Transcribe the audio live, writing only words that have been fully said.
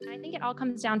I think it all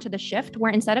comes down to the shift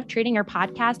where instead of treating your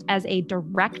podcast as a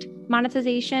direct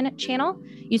monetization channel,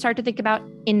 you start to think about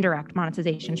indirect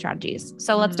monetization strategies.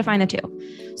 So let's define the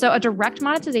two. So a direct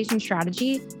monetization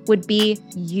strategy would be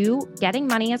you getting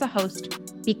money as a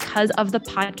host because of the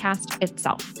podcast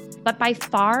itself. But by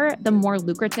far, the more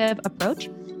lucrative approach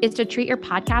is to treat your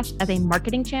podcast as a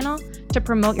marketing channel to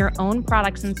promote your own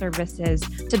products and services,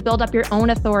 to build up your own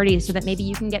authority so that maybe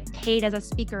you can get paid as a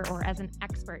speaker or as an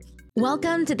expert.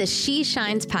 Welcome to the She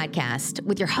Shines podcast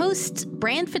with your hosts,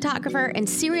 brand photographer and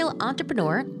serial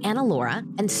entrepreneur, Anna Laura,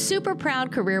 and super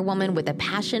proud career woman with a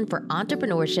passion for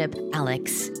entrepreneurship,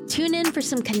 Alex. Tune in for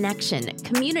some connection,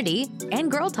 community, and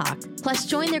girl talk. Plus,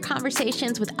 join their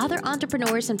conversations with other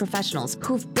entrepreneurs and professionals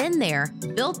who've been there,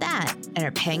 built that, and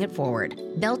are paying it forward.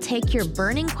 They'll take your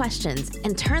burning questions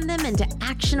and turn them into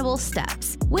actionable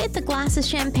steps with a glass of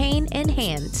champagne in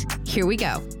hand. Here we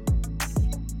go.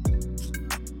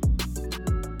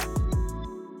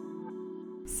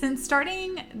 Since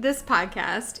starting this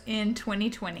podcast in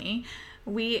 2020,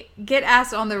 we get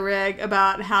asked on the rig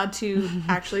about how to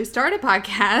actually start a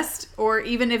podcast, or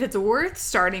even if it's worth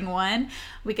starting one,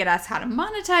 we get asked how to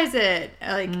monetize it.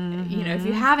 Like, you know, if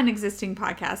you have an existing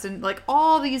podcast and like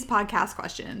all these podcast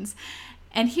questions.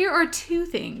 And here are two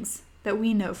things that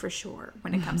we know for sure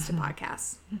when it comes to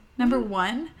podcasts. Number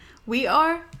one, we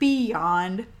are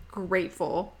beyond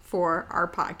grateful for our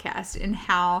podcast and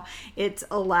how it's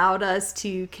allowed us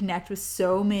to connect with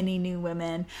so many new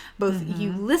women, both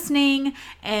you listening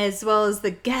as well as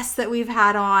the guests that we've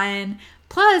had on.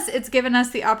 Plus, it's given us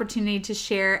the opportunity to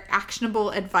share actionable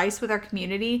advice with our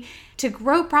community to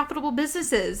grow profitable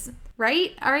businesses,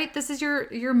 right? All right, this is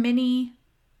your mini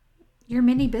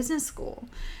business school.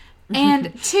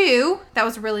 And two, that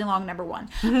was really long, number one.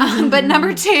 But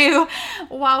number two,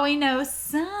 while we know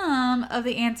some of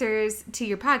the answers to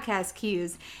your podcast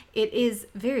cues, it is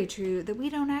very true that we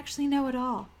don't actually know it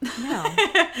all.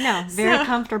 No, very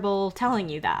comfortable telling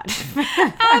you that.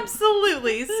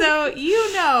 Absolutely. So,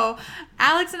 you know,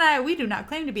 Alex and I, we do not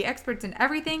claim to be experts in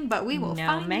everything, but we will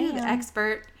find you the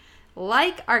expert,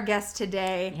 like our guest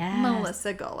today,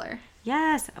 Melissa Guller.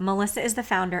 Yes, Melissa is the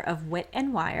founder of Wit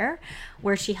Wire,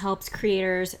 where she helps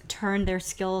creators turn their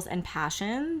skills and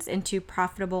passions into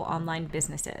profitable online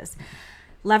businesses.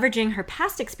 Leveraging her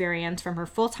past experience from her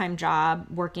full-time job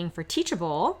working for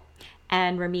Teachable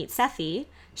and Ramit Sethi,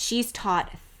 she's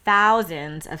taught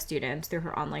thousands of students through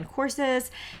her online courses,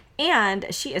 and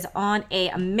she is on a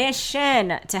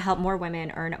mission to help more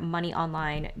women earn money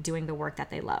online doing the work that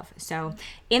they love. So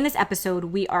in this episode,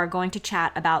 we are going to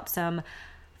chat about some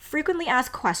frequently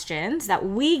asked questions that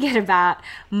we get about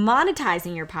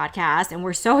monetizing your podcast, and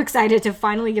we're so excited to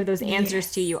finally give those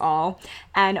answers to you all.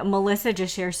 And Melissa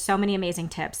just shares so many amazing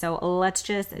tips, so let's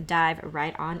just dive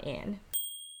right on in.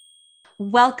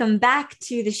 Welcome back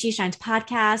to the She Shines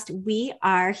podcast. We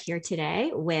are here today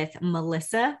with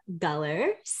Melissa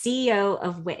Guller, CEO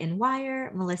of Wit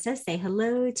Wire. Melissa, say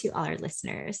hello to all our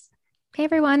listeners. Hey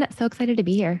everyone, so excited to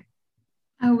be here.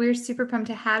 Oh, we're super pumped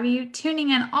to have you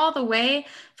tuning in all the way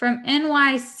from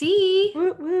NYC.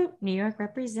 Woo, woo. New York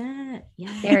represent.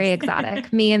 Yes. Very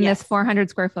exotic. Me in this 400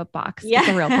 square foot box. It's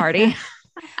a real party.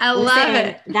 I love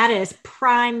it. That is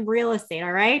prime real estate.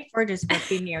 All right. We're just supposed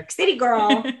to be New York City,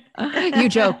 girl. You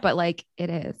joke, but like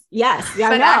it is. Yes. Yeah,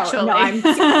 but actually,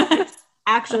 I'm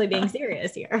actually being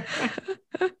serious here.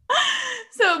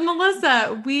 So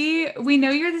Melissa, we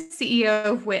know you're the CEO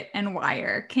of Wit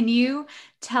Wire. Can you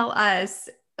tell us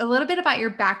a little bit about your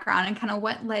background and kind of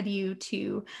what led you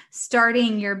to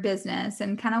starting your business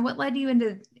and kind of what led you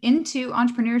into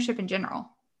entrepreneurship in general?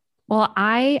 Well,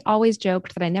 I always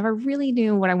joked that I never really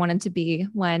knew what I wanted to be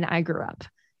when I grew up.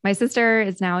 My sister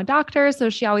is now a doctor, so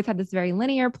she always had this very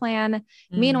linear plan.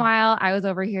 Meanwhile, I was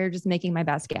over here just making my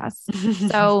best guess.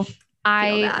 So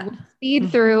I will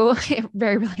speed through,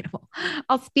 very relatable.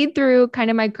 I'll speed through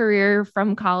kind of my career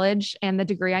from college and the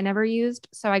degree I never used.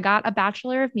 So I got a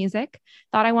Bachelor of Music,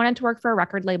 thought I wanted to work for a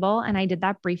record label, and I did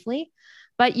that briefly.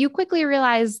 But you quickly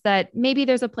realize that maybe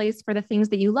there's a place for the things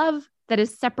that you love that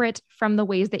is separate from the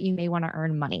ways that you may want to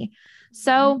earn money.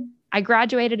 So I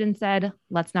graduated and said,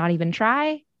 let's not even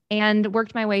try, and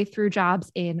worked my way through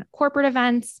jobs in corporate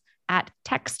events, at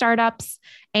tech startups.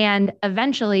 And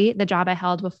eventually the job I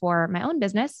held before my own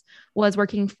business was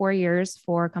working 4 years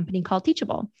for a company called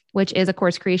Teachable, which is a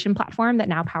course creation platform that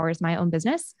now powers my own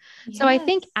business. Yes. So I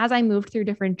think as I moved through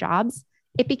different jobs,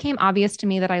 it became obvious to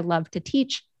me that I love to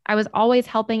teach. I was always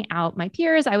helping out my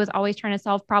peers. I was always trying to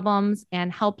solve problems and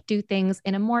help do things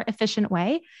in a more efficient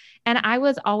way. And I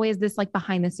was always this like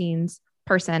behind the scenes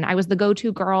person. I was the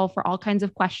go-to girl for all kinds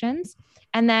of questions.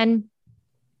 And then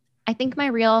I think my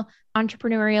real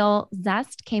entrepreneurial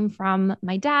zest came from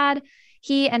my dad.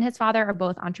 He and his father are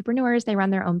both entrepreneurs. They run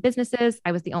their own businesses.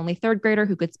 I was the only third grader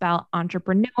who could spell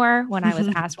entrepreneur when I was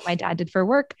asked what my dad did for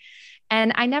work.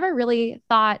 And I never really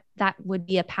thought that would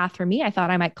be a path for me. I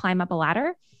thought I might climb up a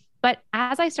ladder. But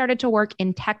as I started to work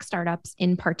in tech startups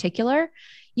in particular,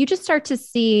 you just start to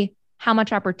see how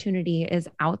much opportunity is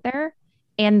out there.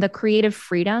 And the creative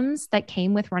freedoms that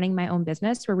came with running my own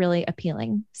business were really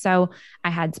appealing. So I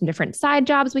had some different side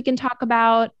jobs we can talk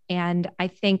about. And I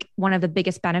think one of the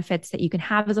biggest benefits that you can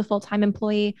have as a full-time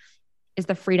employee is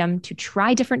the freedom to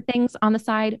try different things on the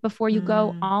side before you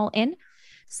go all in.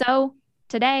 So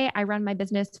today I run my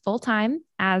business full-time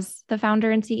as the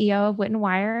founder and CEO of Wit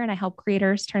Wire, and I help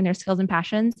creators turn their skills and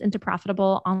passions into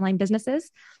profitable online businesses.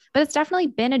 But it's definitely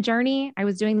been a journey. I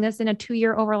was doing this in a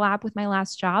 2-year overlap with my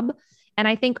last job. And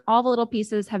I think all the little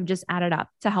pieces have just added up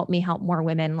to help me help more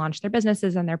women launch their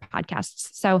businesses and their podcasts.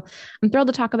 So I'm thrilled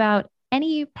to talk about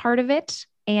any part of it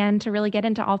and to really get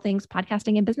into all things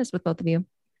podcasting and business with both of you.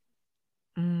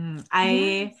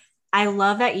 I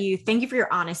love that thank you for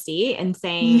your honesty and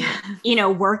saying,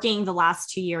 working the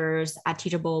last 2 years at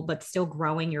Teachable, but still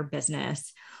growing your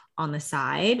business on the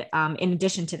side. In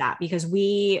addition to that, because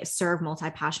we serve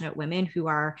multi-passionate women who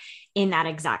are in that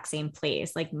exact same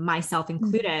place, like myself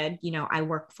included. I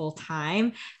work full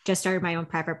time, just started my own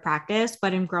private practice,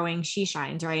 but I'm growing She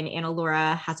Shines, right? And Anna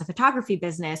Laura has a photography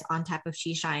business on top of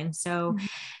She Shines. So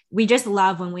we just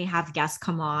love when we have guests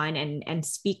come on and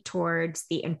speak towards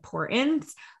the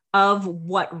importance of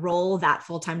what role that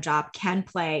full-time job can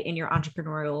play in your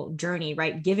entrepreneurial journey,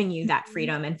 right? Giving you that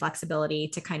freedom and flexibility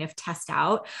to kind of test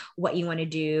out what you want to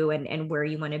do and where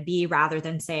you want to be, rather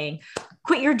than saying,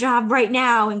 quit your job right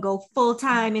now and go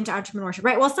full-time into entrepreneurship,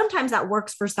 right? Well, sometimes that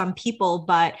works for some people,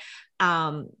 but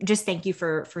just thank you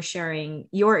for sharing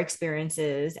your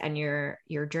experiences and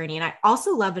your journey. And I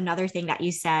also love another thing that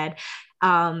you said,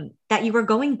 that you were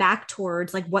going back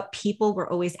towards like what people were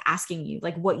always asking you,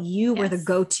 like what you were the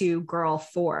go-to girl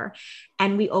for.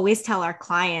 And we always tell our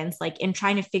clients, like in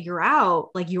trying to figure out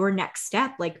like your next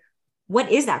step, like what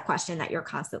is that question that you're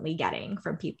constantly getting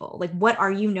from people? Like, what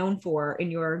are you known for in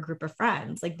your group of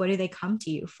friends? Like, what do they come to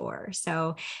you for?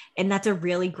 So, and that's a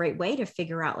really great way to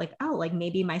figure out like, oh, like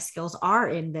maybe my skills are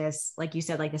in this, like you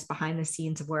said, like this behind the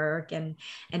scenes work and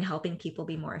helping people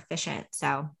be more efficient.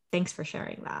 So thanks for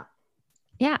sharing that.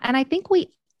 Yeah. And I think we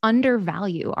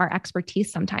undervalue our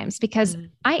expertise sometimes because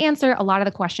I answer a lot of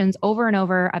the questions over and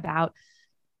over about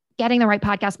getting the right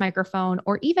podcast microphone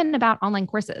or even about online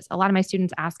courses. A lot of my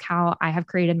students ask how I have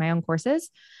created my own courses,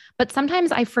 but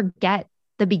sometimes I forget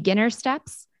the beginner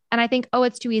steps and I think, oh,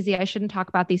 it's too easy. I shouldn't talk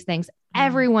about these things.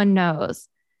 Everyone knows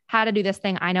how to do this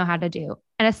thing I know how to do.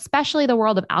 And especially the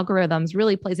world of algorithms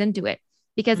really plays into it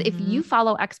because if you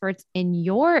follow experts in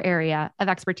your area of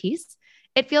expertise,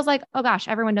 it feels like, oh gosh,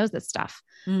 everyone knows this stuff.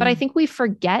 But I think we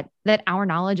forget that our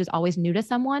knowledge is always new to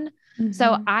someone.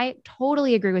 So I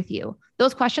totally agree with you.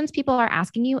 Those questions people are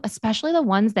asking you, especially the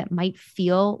ones that might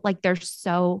feel like they're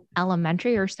so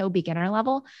elementary or so beginner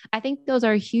level, I think those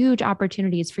are huge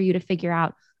opportunities for you to figure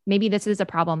out, maybe this is a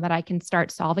problem that I can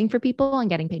start solving for people and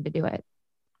getting paid to do it.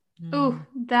 Oh,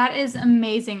 that is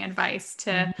amazing advice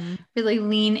to really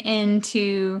lean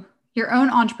into your own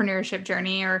entrepreneurship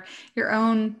journey or your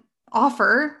own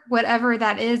offer, whatever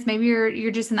that is. Maybe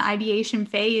you're just in the ideation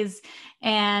phase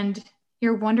and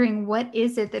you're wondering, what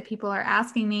is it that people are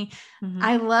asking me?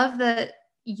 I love that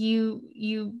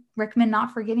you recommend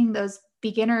not forgetting those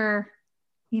beginner,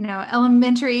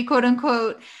 elementary quote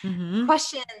unquote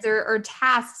questions or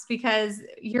tasks, because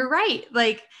you're right.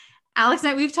 Like Alex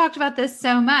and I, we've talked about this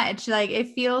so much, like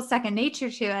it feels second nature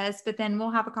to us, but then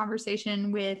we'll have a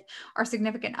conversation with our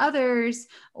significant others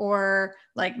or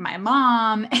like my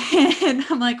mom. And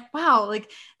I'm like, wow, like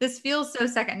this feels so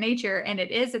second nature. And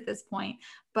it is at this point,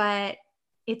 but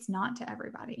it's not to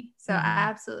everybody. So I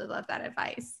absolutely love that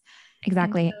advice.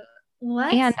 Exactly. Go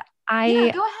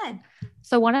ahead.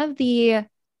 So one of the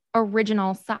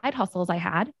original side hustles I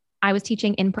had, I was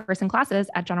teaching in-person classes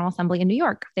at General Assembly in New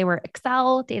York. They were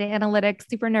Excel, data analytics,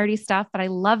 super nerdy stuff, but I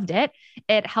loved it.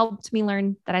 It helped me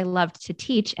learn that I loved to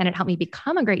teach, and it helped me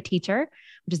become a great teacher,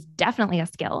 which is definitely a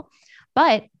skill.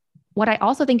 But what I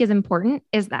also think is important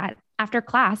is that after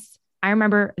class, I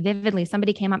remember vividly,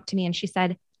 somebody came up to me and she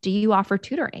said, "Do you offer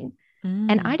tutoring?"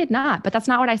 And I did not, but that's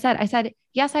not what I said. I said,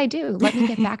 "Yes, I do. Let me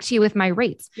get back to you with my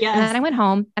rates." And then I went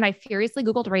home and I furiously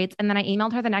Googled rates. And then I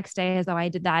emailed her the next day as though I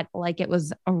did that like it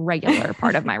was a regular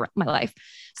part of my life.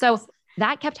 So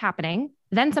that kept happening.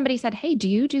 Then somebody said, "Hey, do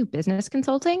you do business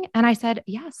consulting?" And I said,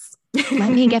 "Yes,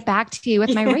 let me get back to you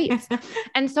with my rates."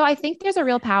 And so I think there's a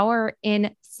real power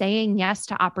in saying yes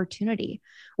to opportunity.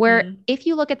 where if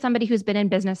you look at somebody who's been in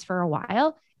business for a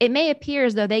while, it may appear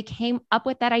as though they came up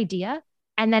with that idea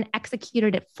and then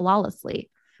executed it flawlessly.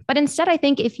 But instead, I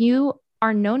think if you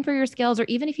are known for your skills, or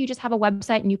even if you just have a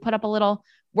website and you put up a little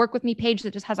work with me page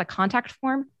that just has a contact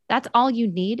form, that's all you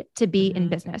need to be in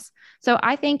business. So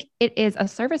I think it is a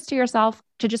service to yourself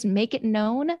to just make it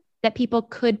known that people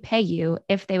could pay you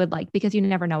if they would like, because you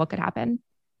never know what could happen.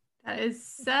 That is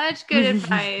such good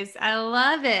advice. I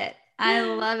love it. I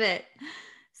love it.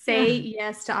 Say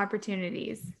yes to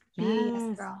opportunities.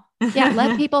 Yes, girl. Yeah,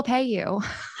 let people pay you.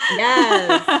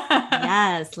 Yes.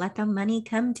 Yes. Let the money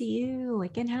come to you.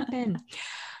 It can happen.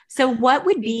 So what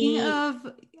would Speaking be of,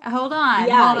 hold on.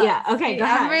 Yeah. Okay. Go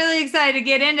ahead. I'm really excited to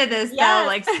get into this though.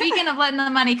 Like, speaking of letting the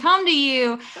money come to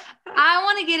you, I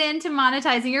want to get into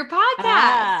monetizing your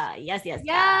podcast.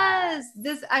 Yes.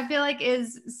 This, I feel like,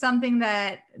 is something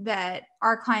that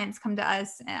our clients come to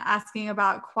us asking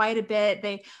about quite a bit.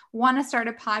 They want to start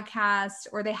a podcast,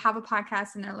 or they have a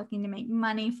podcast and they're looking to make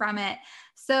money from it.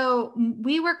 So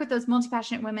we work with those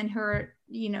multi-passionate women who are,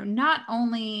 not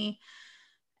only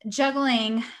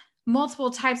juggling multiple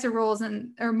types of roles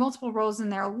or multiple roles in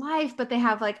their life, but they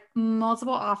have like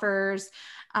multiple offers,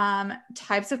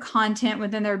 types of content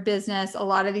within their business. A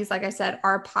lot of these, like I said,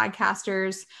 are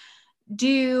podcasters.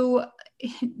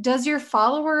 Does your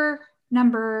follower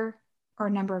number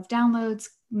or number of downloads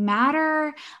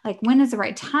matter? Like, when is the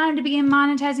right time to begin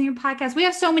monetizing your podcast? We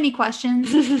have so many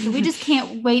questions that we just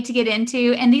can't wait to get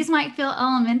into. And these might feel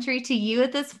elementary to you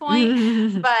at this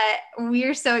point, but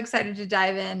we're so excited to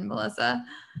dive in, Melissa.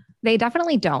 They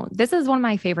definitely don't. This is one of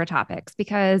my favorite topics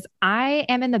because I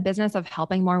am in the business of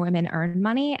helping more women earn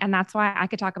money. And that's why I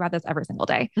could talk about this every single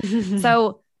day.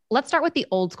 So let's start with the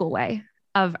old school way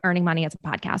of earning money as a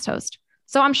podcast host.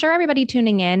 So I'm sure everybody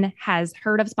tuning in has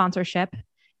heard of sponsorship,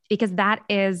 because that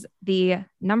is the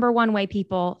number one way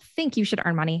people think you should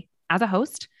earn money as a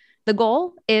host. The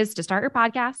goal is to start your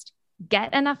podcast,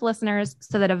 get enough listeners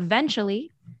so that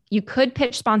eventually you could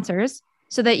pitch sponsors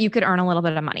so that you could earn a little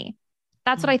bit of money.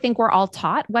 That's what I think we're all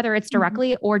taught, whether it's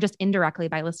directly or just indirectly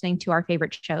by listening to our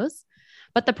favorite shows.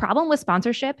 But the problem with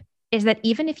sponsorship is that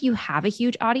even if you have a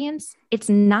huge audience, it's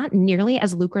not nearly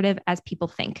as lucrative as people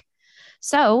think.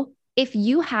 So if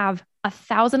you have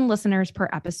 1,000 listeners per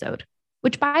episode,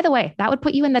 which, by the way, that would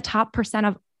put you in the top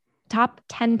 10%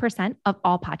 of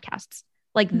all podcasts.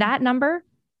 Like that number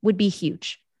would be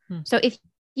huge. So if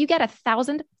you get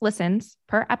 1,000 listens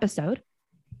per episode,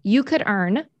 you could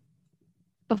earn,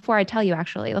 before I tell you,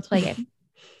 actually, let's play a game.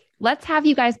 Let's have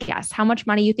you guys guess how much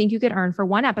money you think you could earn for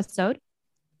one episode.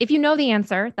 If you know the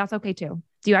answer, that's okay too.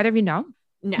 Do either of you know?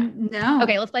 No.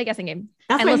 Okay, let's play a guessing game.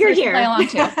 That's why you're here. Play along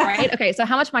too, right? Okay, so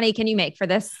how much money can you make for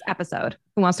this episode?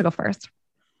 Who wants to go first?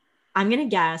 I'm going to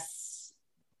guess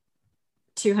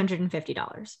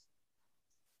 $250.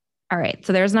 All right.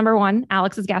 So there's number one.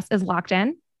 Alex's guess is locked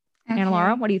in. Okay. Anna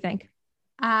Laura, what do you think?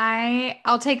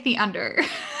 I'll take the under.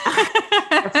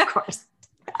 Of course.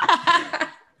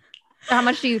 So how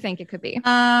much do you think it could be?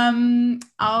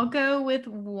 I'll go with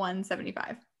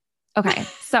 175. Okay.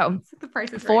 So the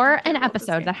price is for right. an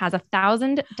episode that has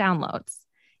 1,000 downloads,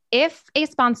 if a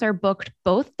sponsor booked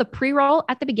both the pre-roll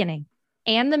at the beginning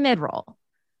and the mid-roll,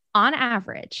 on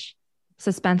average,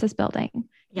 suspense is building,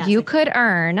 you could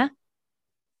earn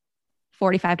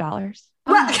 $45.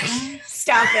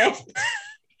 Stop it.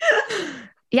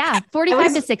 Yeah,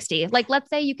 45 to 60. Like, let's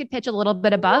say you could pitch a little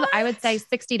bit above. I would say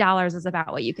 $60 is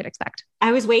about what you could expect.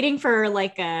 I was waiting for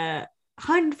like a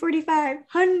 145,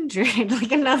 100,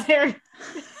 like another.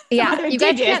 Yeah, another you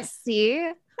guys can't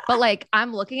see, but like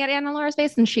I'm looking at Anna Laura's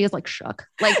face and she is like shook.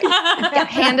 Like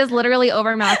hand is literally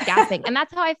over mouth gasping. And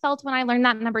that's how I felt when I learned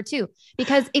that number two.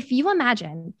 Because if you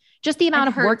imagine just the amount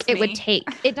of work it would take,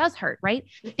 it does hurt, right?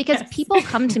 Because people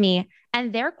come to me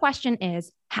and their question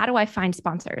is, how do I find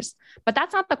sponsors? But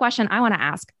that's not the question I want to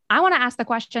ask. I want to ask the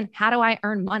question, how do I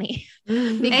earn money?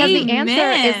 Because the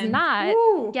answer is not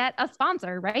get a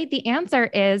sponsor, right? The answer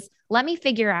is, let me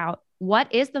figure out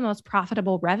what is the most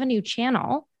profitable revenue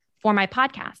channel for my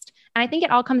podcast. And I think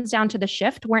it all comes down to the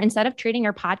shift where instead of treating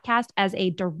your podcast as a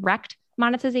direct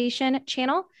monetization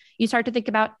channel, you start to think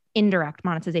about indirect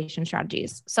monetization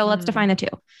strategies. So let's define the two.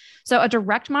 So a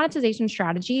direct monetization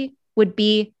strategy would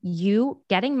be you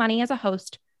getting money as a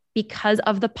host because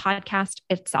of the podcast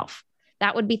itself.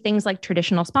 That would be things like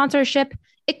traditional sponsorship.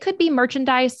 It could be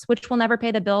merchandise, which will never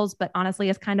pay the bills, but honestly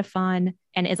is kind of fun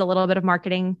and is a little bit of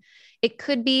marketing. It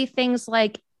could be things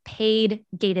like paid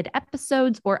gated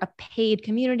episodes or a paid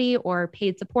community or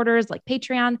paid supporters like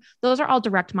Patreon. Those are all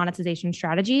direct monetization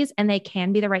strategies and they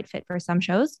can be the right fit for some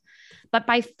shows. But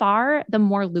by far the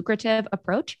more lucrative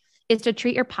approach is to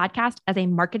treat your podcast as a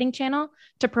marketing channel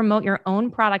to promote your own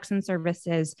products and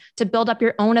services, to build up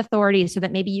your own authority so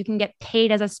that maybe you can get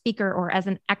paid as a speaker or as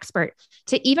an expert,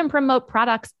 to even promote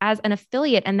products as an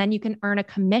affiliate, and then you can earn a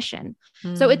commission.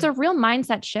 So it's a real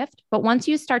mindset shift. But once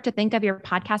you start to think of your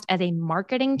podcast as a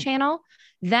marketing channel,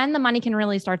 then the money can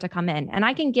really start to come in. And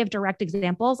I can give direct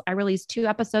examples. I released 2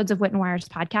 episodes of Wit Wire's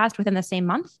podcast within the same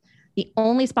month. The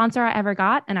only sponsor I ever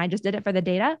got, and I just did it for the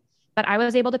data, but I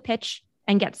was able to pitch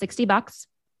and get $60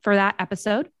 for that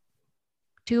episode.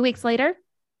 2 weeks later,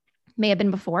 may have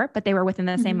been before, but they were within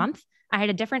the same month. I had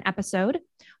a different episode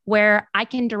where I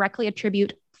can directly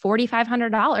attribute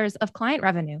 $4,500 of client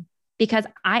revenue because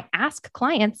I ask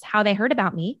clients how they heard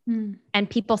about me and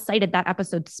people cited that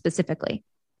episode specifically.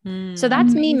 So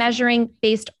that's me measuring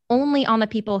based only on the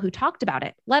people who talked about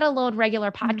it, let alone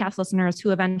regular podcast listeners who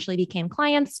eventually became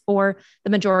clients, or the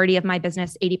majority of my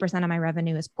business, 80% of my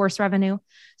revenue is course revenue.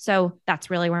 So that's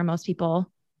really where most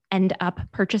people end up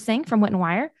purchasing from Wit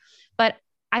Wire. But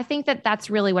I think that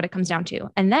that's really what it comes down to.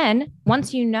 And then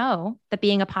once you know that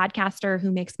being a podcaster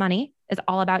who makes money is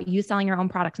all about you selling your own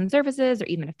products and services or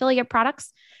even affiliate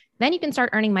products, then you can start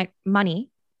earning money.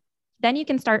 Then you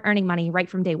can start earning money right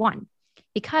from day one.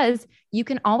 Because you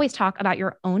can always talk about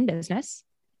your own business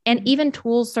and even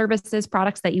tools, services,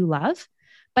 products that you love,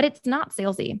 but it's not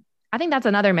salesy. I think that's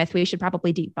another myth we should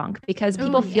probably debunk because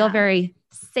people feel very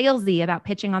salesy about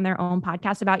pitching on their own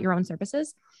podcast about your own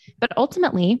services. But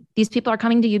ultimately, these people are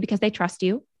coming to you because they trust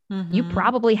you. You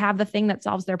probably have the thing that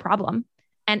solves their problem.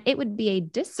 And it would be a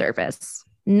disservice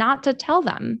not to tell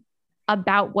them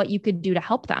about what you could do to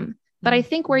help them. But I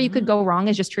think where you could go wrong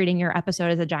is just treating your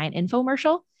episode as a giant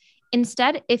infomercial.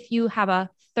 Instead, if you have a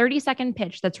 30-second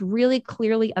pitch that's really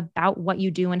clearly about what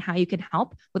you do and how you can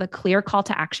help with a clear call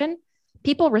to action,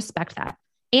 people respect that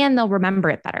and they'll remember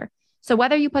it better. So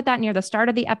whether you put that near the start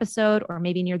of the episode or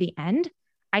maybe near the end,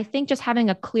 I think just having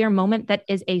a clear moment that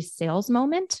is a sales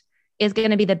moment is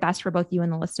going to be the best for both you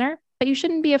and the listener. But you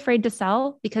shouldn't be afraid to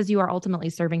sell because you are ultimately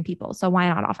serving people. So why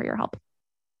not offer your help?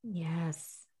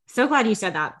 Yes. So glad you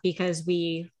said that because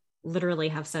we literally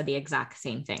have said the exact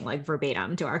same thing, like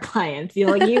verbatim to our clients. You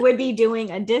know, like you would be doing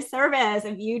a disservice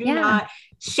if you do not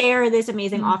share this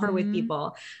amazing offer with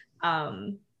people.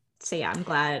 So yeah, I'm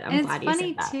glad you said that. It's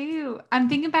funny too. I'm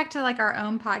thinking back to like our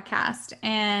own podcast,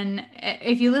 and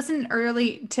if you listen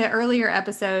earlier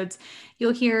episodes,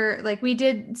 you'll hear like we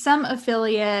did some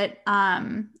affiliate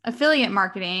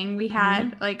marketing. We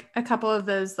had like a couple of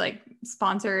those like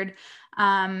sponsored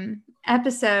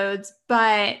episodes,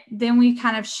 but then we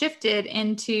kind of shifted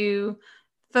into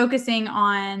focusing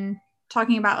on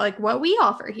talking about like what we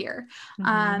offer here,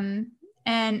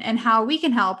 and how we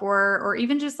can help, or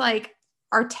even just like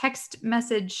our text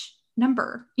message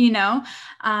number, you know?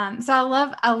 So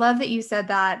I love that you said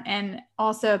that. And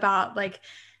also about like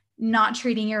not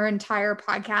treating your entire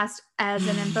podcast as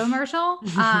an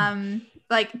infomercial,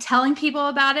 like telling people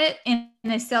about it in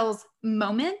a sales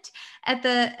moment at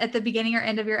the beginning or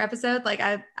end of your episode. Like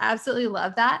I absolutely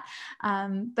love that.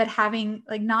 But having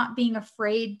like not being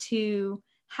afraid to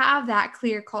have that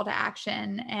clear call to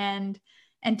action and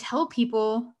tell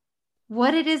people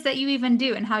what it is that you even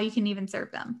do and how you can even serve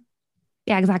them.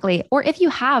 Yeah, exactly. Or if you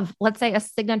have, let's say, a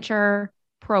signature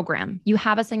program, you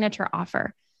have a signature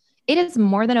offer, it is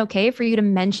more than okay for you to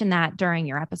mention that during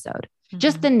your episode,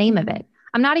 just the name of it.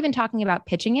 I'm not even talking about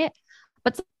pitching it,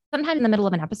 but sometimes in the middle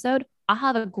of an episode, I'll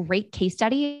have a great case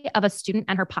study of a student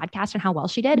and her podcast and how well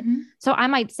she did. So I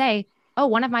might say, oh,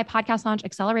 one of my podcast launch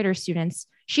accelerator students,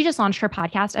 she just launched her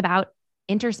podcast about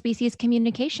interspecies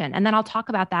communication. And then I'll talk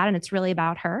about that. And it's really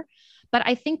about her. But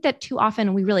I think that too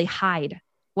often we really hide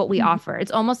what we offer.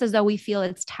 It's almost as though we feel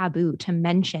it's taboo to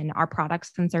mention our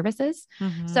products and services.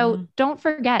 So don't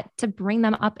forget to bring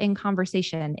them up in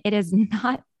conversation. It is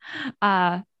not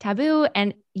taboo,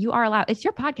 and you are allowed. It's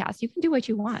your podcast. You can do what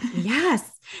you want. Yes,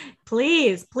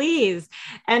 please.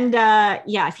 And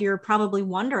if you're probably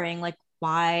wondering, like,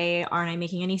 why aren't I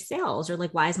making any sales? Or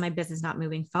like, why is my business not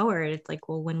moving forward? It's like,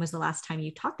 well, when was the last time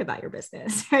you talked about your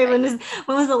business? Right? When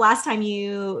was the last time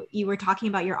you were talking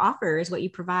about your offers, what you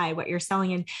provide, what you're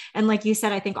selling? And like you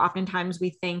said, I think oftentimes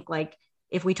we think like,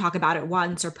 if we talk about it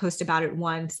once or post about it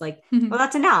once, like, well,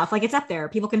 that's enough. Like it's up there.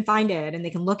 People can find it and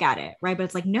they can look at it. Right. But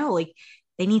it's like, no, like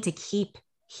they need to keep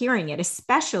hearing it,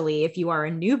 especially if you are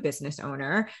a new business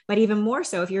owner, but even more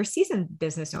so if you're a seasoned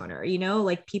business owner, you know,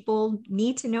 like people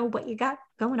need to know what you got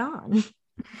going on.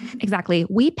 Exactly.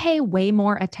 We pay way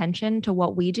more attention to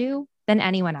what we do than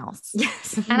anyone else.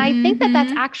 Yes. And I think that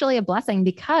that's actually a blessing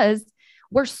because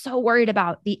we're so worried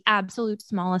about the absolute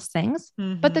smallest things,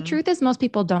 but the truth is most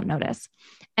people don't notice.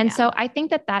 And so I think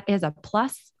that that is a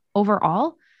plus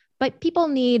overall. but people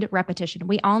need repetition.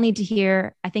 We all need to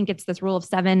hear, I think it's this rule of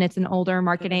 7. It's an older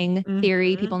marketing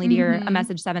theory. People need to hear a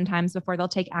message 7 times before they'll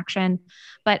take action.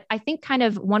 But I think kind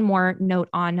of one more note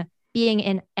on being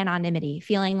in anonymity,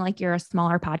 feeling like you're a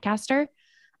smaller podcaster.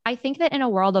 I think that in a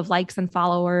world of likes and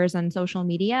followers and social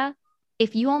media,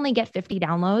 if you only get 50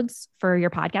 downloads for your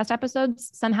podcast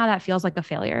episodes, somehow that feels like a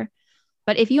failure.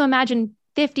 But if you imagine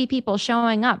 50 people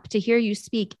showing up to hear you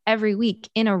speak every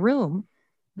week in a room,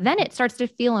 then it starts to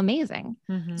feel amazing.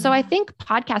 So I think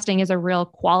podcasting is a real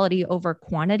quality over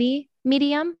quantity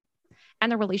medium.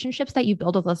 And the relationships that you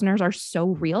build with listeners are so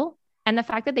real. And the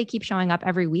fact that they keep showing up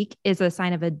every week is a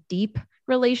sign of a deep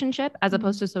relationship as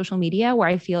opposed to social media, where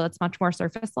I feel it's much more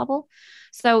surface level.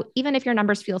 So even if your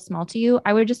numbers feel small to you,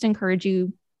 I would just encourage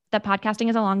you that podcasting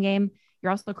is a long game.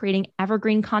 You're also creating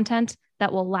evergreen content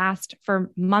that will last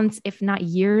for months, if not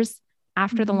years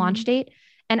after the launch date.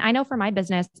 And I know for my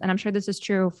business, and I'm sure this is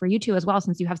true for you too as well,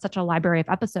 since you have such a library of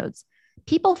episodes,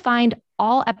 people find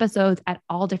all episodes at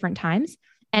all different times.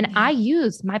 And I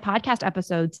use my podcast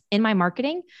episodes in my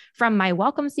marketing, from my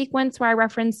welcome sequence where I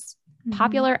reference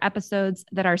popular episodes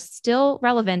that are still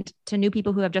relevant to new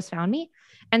people who have just found me.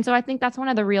 And so I think that's one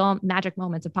of the real magic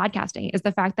moments of podcasting, is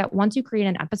the fact that once you create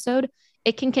an episode,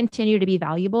 it can continue to be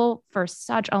valuable for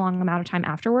such a long amount of time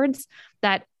afterwards,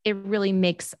 that it really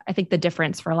makes, I think, the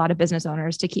difference for a lot of business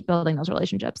owners to keep building those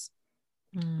relationships.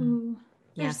 Ooh,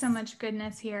 there's so much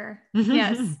goodness here.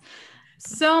 Yes.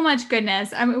 So much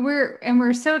goodness. I mean,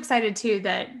 we're so excited too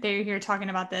that they're here talking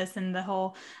about this and the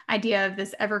whole idea of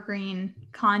this evergreen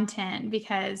content,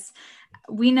 because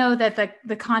we know that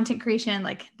the content creation,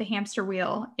 like the hamster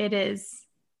wheel, it is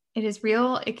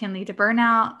real. It can lead to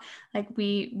burnout. Like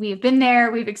we've been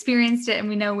there, we've experienced it, and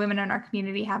we know women in our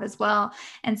community have as well.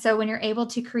 And so when you're able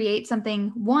to create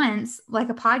something once, like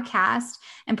a podcast,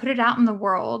 and put it out in the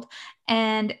world,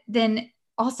 and then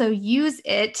also use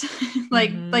it,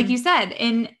 like you said,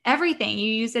 in everything.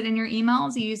 You use it in your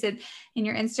emails, you use it in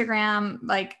your Instagram,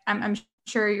 like I'm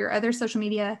sure your other social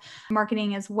media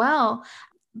marketing as well.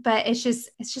 But it's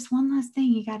just one less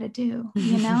thing you got to do,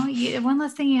 one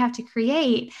less thing you have to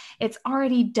create. It's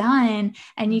already done,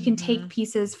 and you can take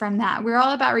pieces from that. We're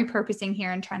all about repurposing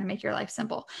here and trying to make your life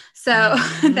simple. So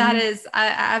that is, I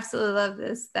absolutely love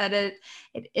this, that it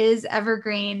is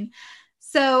evergreen.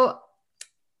 So,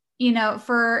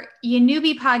 for you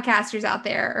newbie podcasters out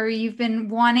there, or you've been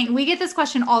wanting, we get this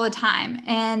question all the time.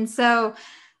 And so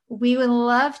we would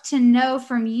love to know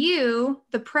from you,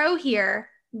 the pro here,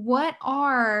 what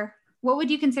would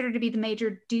you consider to be the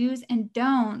major do's and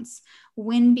don'ts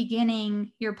when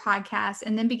beginning your podcast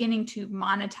and then beginning to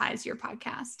monetize your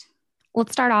podcast?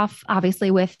 Let's start off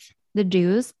obviously with the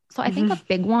do's. So I think a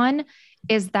big one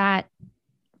is that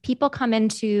people come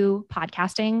into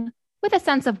podcasting with a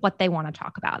sense of what they want to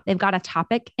talk about. They've got a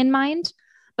topic in mind,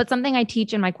 but something I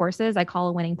teach in my courses, I call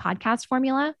a winning podcast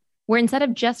formula, where instead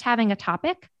of just having a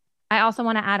topic, I also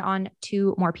want to add on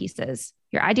 2 more pieces: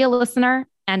 your ideal listener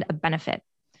and a benefit.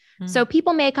 So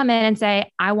people may come in and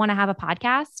say, I want to have a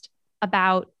podcast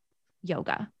about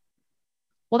yoga.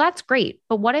 Well, that's great.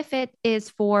 But what if it is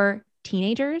for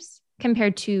teenagers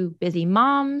compared to busy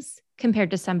moms,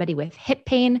 compared to somebody with hip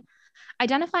pain?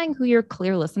 Identifying who your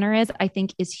clear listener is, I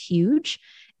think, is huge.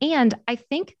 And I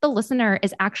think the listener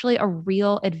is actually a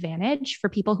real advantage for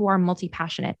people who are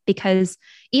multi-passionate, because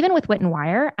even with Wit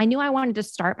Wire, I knew I wanted to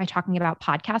start by talking about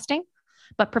podcasting,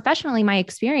 but professionally, my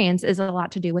experience is a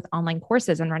lot to do with online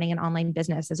courses and running an online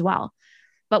business as well.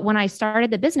 But when I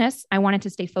started the business, I wanted to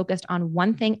stay focused on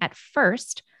one thing at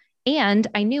first. And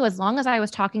I knew as long as I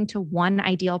was talking to one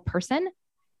ideal person,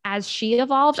 as she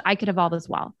evolved, I could evolve as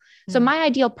well. So my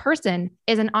ideal person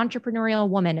is an entrepreneurial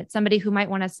woman. It's somebody who might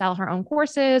want to sell her own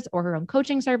courses or her own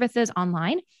coaching services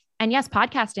online. And yes,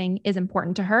 podcasting is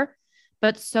important to her,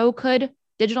 but so could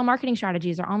digital marketing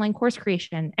strategies or online course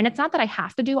creation. And it's not that I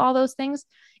have to do all those things.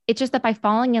 It's just that by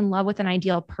falling in love with an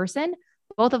ideal person,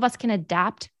 both of us can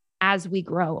adapt as we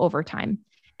grow over time.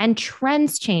 And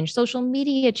trends change, social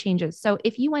media changes. So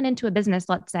if you went into a business,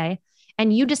 let's say,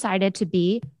 and you decided to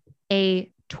be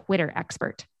a Twitter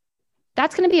expert,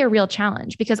 that's going to be a real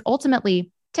challenge, because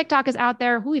ultimately TikTok is out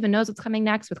there. Who even knows what's coming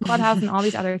next with Clubhouse and all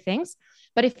these other things?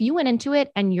 But if you went into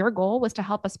it and your goal was to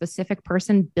help a specific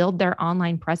person build their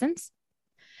online presence,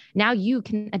 now you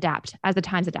can adapt as the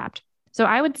times adapt. So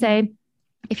I would say,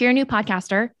 if you're a new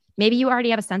podcaster, maybe you already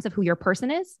have a sense of who your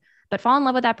person is, but fall in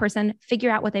love with that person, figure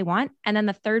out what they want. And then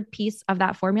the third piece of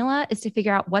that formula is to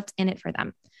figure out what's in it for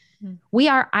them. We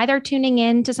are either tuning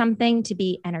in to something to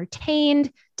be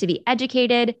entertained, to be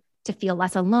educated, to feel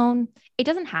less alone. It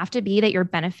doesn't have to be that your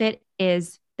benefit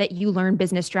is that you learn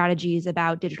business strategies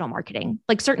about digital marketing.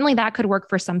 Like certainly that could work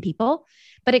for some people,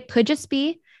 but it could just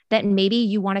be that maybe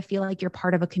you want to feel like you're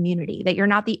part of a community, that you're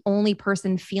not the only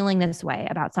person feeling this way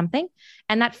about something.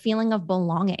 And that feeling of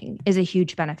belonging is a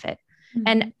huge benefit. Mm-hmm.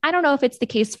 And I don't know if it's the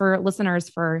case for listeners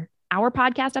for our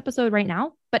podcast episode right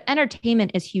now, but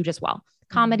entertainment is huge as well.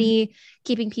 Comedy,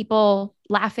 keeping people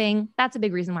laughing. That's a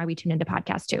big reason why we tune into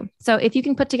podcasts too. So if you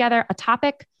can put together a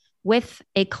topic with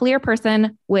a clear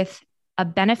person with a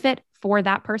benefit for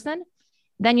that person,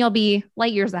 then you'll be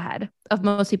light years ahead of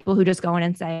most people who just go in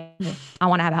and say, I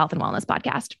want to have a health and wellness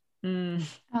podcast.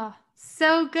 Oh,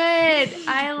 so good.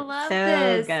 I love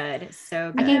this.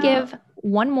 So good. I can give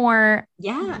one more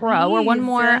or one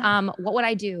more, what would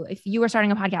I do if you were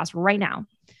starting a podcast right now?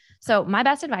 So my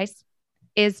best advice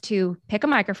is to pick a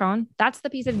microphone. That's the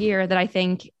piece of gear that I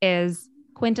think is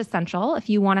quintessential if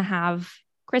you want to have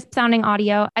crisp sounding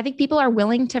audio. I think people are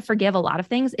willing to forgive a lot of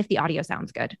things if the audio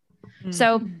sounds good.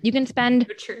 So you can spend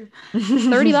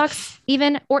 $30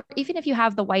 even, or even if you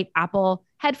have the white Apple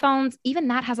headphones, even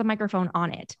that has a microphone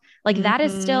on it. Like that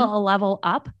is still a level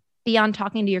up beyond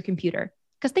talking to your computer.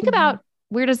 Because think about,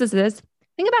 weird as this is,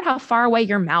 think about how far away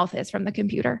your mouth is from the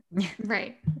computer.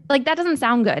 Right. Like that doesn't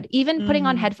sound good. Even putting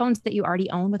on headphones that you already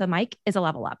own with a mic is a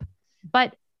level up.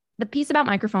 But the piece about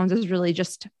microphones is really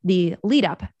just the lead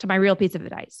up to my real piece of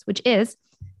advice, which is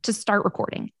to start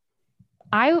recording.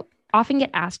 I often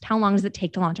get asked, how long does it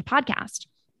take to launch a podcast?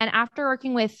 And after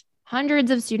working with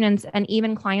hundreds of students and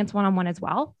even clients one-on-one as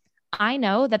well, I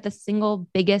know that the single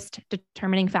biggest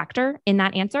determining factor in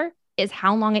that answer is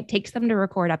how long it takes them to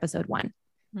record episode 1.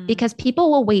 Because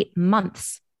people will wait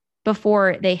months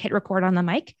before they hit record on the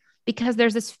mic because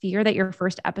there's this fear that your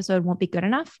first episode won't be good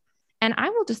enough. And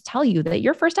I will just tell you that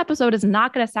your first episode is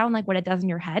not going to sound like what it does in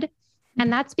your head.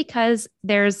 And that's because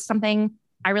there's something,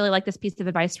 I really like this piece of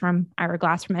advice from Ira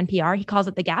Glass from NPR. He calls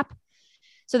it the gap.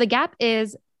 So the gap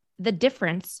is the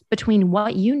difference between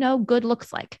what you know good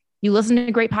looks like. You listen to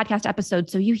a great podcast episode,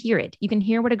 so you hear it. You can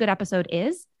hear what a good episode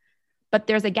is, but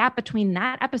there's a gap between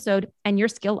that episode and your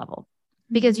skill level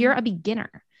because you're a beginner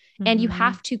and you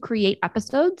have to create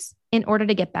episodes in order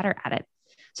to get better at it.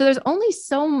 So there's only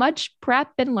so much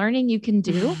prep and learning you can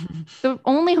do. The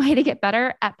only way to get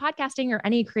better at podcasting or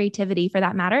any creativity for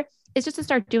that matter is just to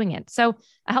start doing it. So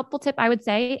a helpful tip I would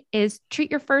say is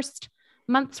treat your first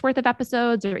month's worth of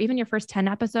episodes or even your first 10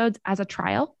 episodes as a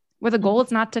trial where the goal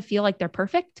is not to feel like they're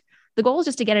perfect. The goal is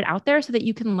just to get it out there so that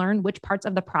you can learn which parts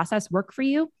of the process work for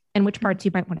you and which parts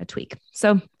you might want to tweak.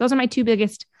 So those are my 2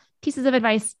 biggest pieces of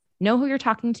advice. Know who you're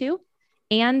talking to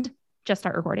and just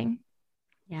start recording.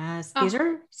 Yes, these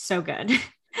are so good.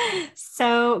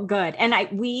 So good. And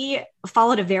we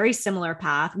followed a very similar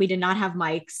path. We did not have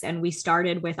mics and we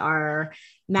started with our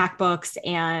MacBooks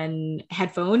and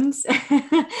headphones.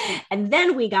 And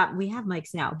then we have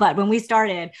mics now, but when we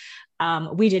started,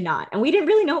 we did not, and we didn't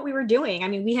really know what we were doing. I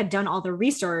mean, we had done all the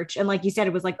research and like you said,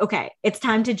 it was like, okay, it's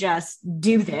time to just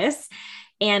do this.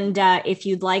 And if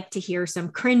you'd like to hear some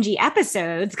cringy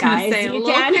episodes, guys,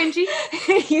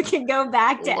 you can go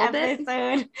back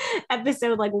to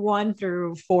episode like 1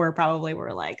 through 4, probably.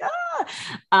 We're like,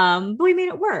 but we made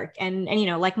it work. And, you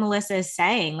know, like Melissa is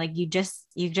saying, like, you just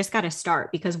got to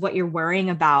start because what you're worrying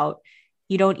about,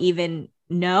 you don't even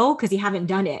know because you haven't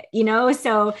done it, you know?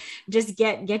 So just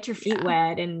get your feet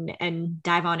wet and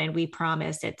dive on. And we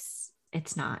promise it's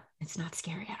not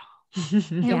scary at all.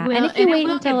 And if you wait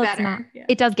until it's not,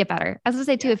 it does get better. As I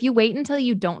say too, if you wait until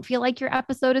you don't feel like your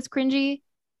episode is cringy,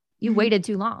 you waited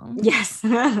too long. Yes.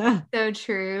 So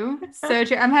true. So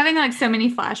true. I'm having like so many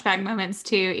flashback moments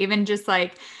too, even just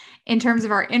like in terms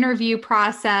of our interview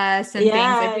process and things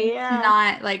like we did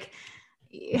not like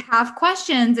have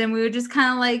questions and we would just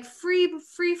kind of like free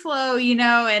flow, you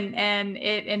know, and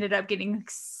it ended up getting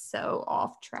so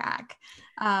off track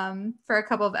for a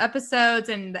couple of episodes,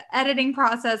 and the editing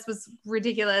process was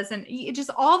ridiculous, and just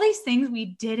all these things we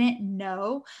didn't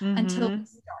know until we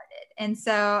started. And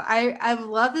so I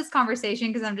love this conversation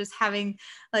because I'm just having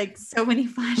like so many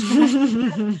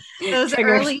flashbacks. Those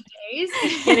early days,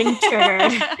 getting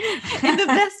triggered in the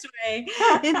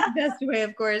best way,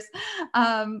 of course.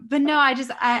 But no,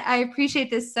 I appreciate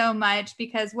this so much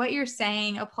because what you're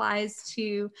saying applies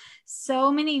to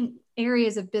so many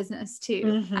areas of business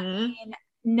too. I mean,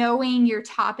 knowing your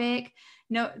topic,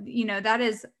 that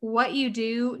is what you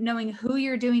do, knowing who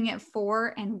you're doing it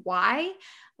for and why,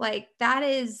 like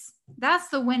that's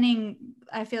the winning,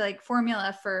 I feel like,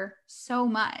 formula for so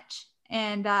much.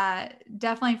 And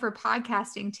definitely for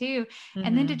podcasting too.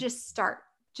 And then to just start,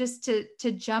 just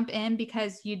to jump in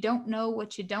because you don't know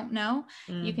what you don't know.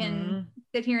 You can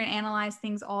sit here and analyze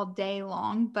things all day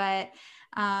long, but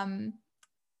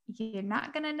you're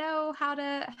not going to know how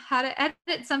to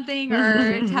edit something,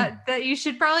 or that you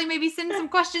should probably maybe send some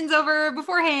questions over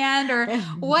beforehand, or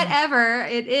whatever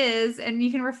it is. And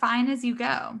you can refine as you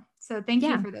go. So thank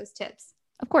you for those tips.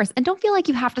 Of course. And don't feel like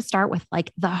you have to start with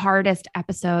like the hardest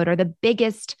episode or the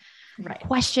biggest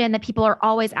question that people are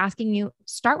always asking you.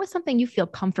 Start with something you feel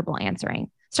comfortable answering.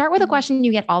 Start with a question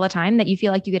you get all the time that you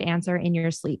feel like you could answer in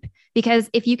your sleep. Because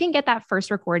if you can get that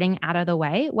first recording out of the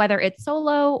way, whether it's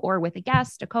solo or with a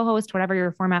guest, a co-host, whatever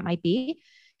your format might be,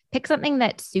 pick something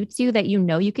that suits you that you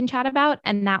know you can chat about.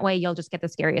 And that way you'll just get the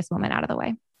scariest moment out of the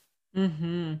way.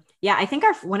 Mm-hmm. Yeah. I think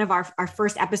one of our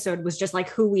first episode was just like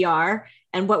who we are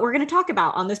and what we're going to talk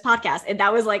about on this podcast. And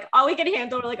that was like all we could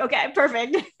handle. We're like, okay,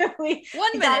 perfect. 1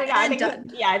 minute. I think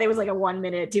it was like a 1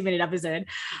 minute, 2 minute episode.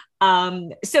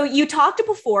 So you talked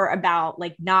before about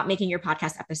like not making your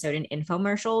podcast episode an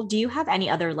infomercial. Do you have any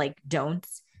other like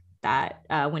don'ts that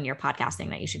when you're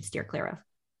podcasting that you should steer clear of?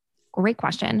 Great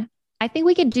question. I think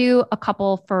we could do a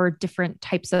couple for different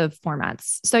types of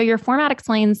formats. So your format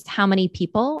explains how many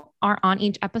people are on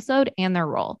each episode and their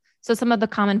role. So some of the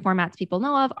common formats people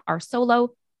know of are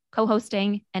solo,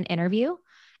 co-hosting, and interview.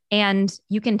 And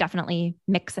you can definitely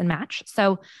mix and match.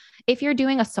 So if you're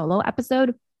doing a solo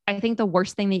episode, I think the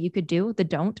worst thing that you could do, the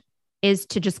don't, is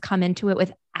to just come into it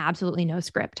with absolutely no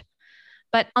script.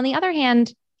 But on the other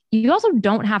hand, you also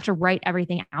don't have to write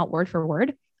everything out word for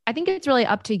word. I think it's really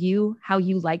up to you how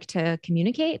you like to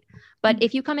communicate. But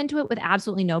if you come into it with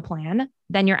absolutely no plan,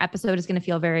 then your episode is going to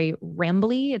feel very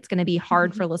rambly. It's going to be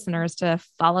hard for listeners to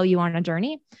follow you on a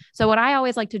journey. So what I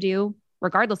always like to do,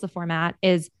 regardless of format,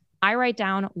 is I write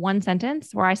down one sentence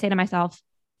where I say to myself,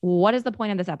 what is the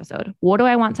point of this episode? What do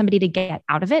I want somebody to get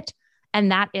out of it?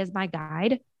 And that is my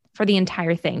guide for the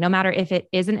entire thing, no matter if it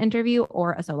is an interview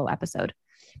or a solo episode.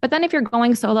 But then if you're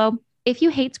going solo, if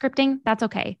you hate scripting, that's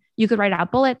okay. You could write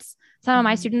out bullets. Some of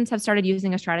my students have started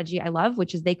using a strategy I love,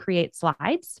 which is they create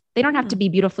slides. They don't have to be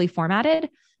beautifully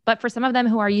formatted, but for some of them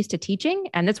who are used to teaching,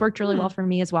 and this worked really well for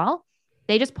me as well,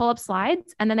 they just pull up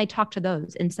slides and then they talk to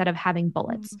those instead of having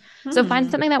bullets. So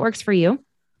find something that works for you.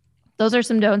 Those are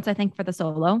some don'ts, I think, for the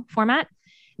solo format.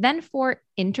 Then for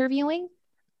interviewing,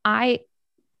 I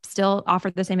still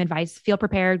offer the same advice. Feel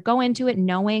prepared, go into it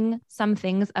knowing some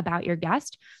things about your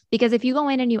guest, because if you go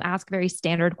in and you ask very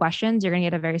standard questions, you're going to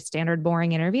get a very standard,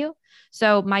 boring interview.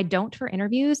 So my don't for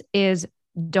interviews is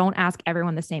don't ask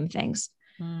everyone the same things.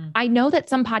 I know that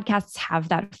some podcasts have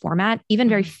that format. Even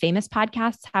very famous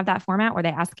podcasts have that format where they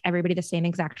ask everybody the same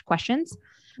exact questions.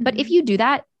 But if you do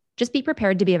that, just be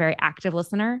prepared to be a very active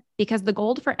listener, because the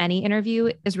gold for any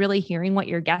interview is really hearing what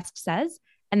your guest says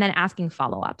and then asking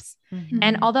follow-ups.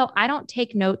 And although I don't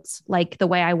take notes like the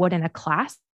way I would in a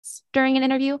class during an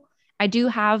interview, I do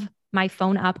have my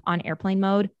phone up on airplane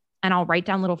mode and I'll write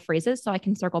down little phrases so I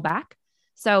can circle back.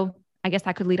 So I guess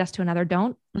that could lead us to another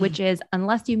don't, which is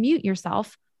unless you mute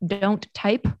yourself, don't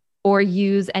type or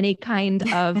use any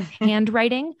kind of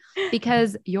handwriting,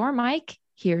 because your mic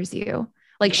hears you.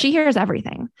 Like she hears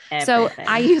everything. So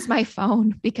I use my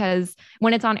phone because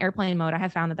when it's on airplane mode, I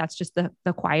have found that that's just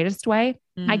the quietest way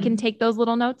I can take those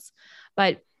little notes.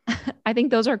 But I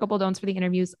think those are a couple don'ts for the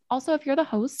interviews. Also, if you're the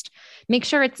host, make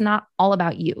sure it's not all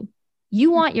about you. You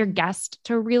want your guest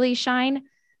to really shine.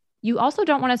 You also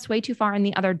don't want to sway too far in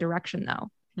the other direction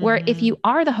though, where if you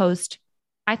are the host,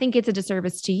 I think it's a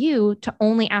disservice to you to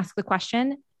only ask the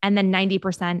question and then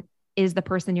 90% is the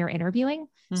person you're interviewing.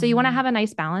 So you want to have a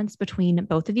nice balance between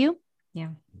both of you. Yeah.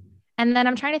 And then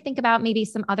I'm trying to think about maybe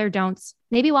some other don'ts.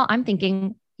 Maybe while I'm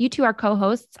thinking, you two are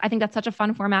co-hosts. I think that's such a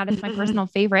fun format. It's my personal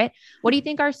favorite. What do you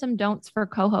think are some don'ts for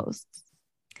co-hosts?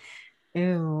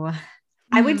 Ooh,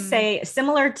 I would say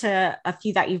similar to a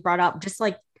few that you've brought up, just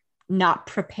like not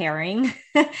preparing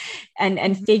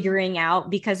and figuring out,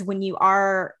 because when you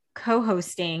are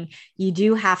co-hosting, you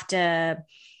do have to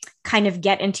kind of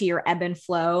get into your ebb and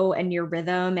flow and your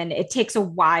rhythm. And it takes a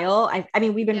while. I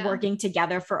mean, we've been working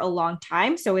together for a long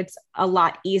time, so it's a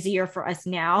lot easier for us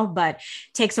now, but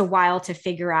it takes a while to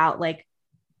figure out like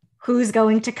who's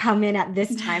going to come in at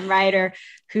this time, right? Or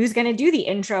who's going to do the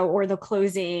intro or the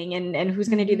closing and who's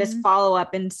going to do this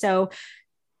follow-up. And so,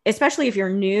 especially if you're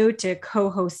new to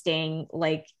co-hosting,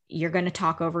 like you're going to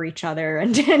talk over each other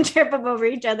and trip up over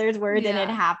each other's words and it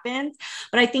happens.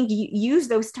 But I think you use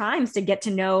those times to get to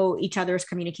know each other's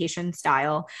communication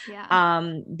style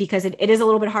because it is a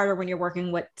little bit harder when you're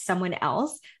working with someone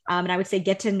else. And I would say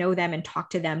get to know them and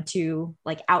talk to them too,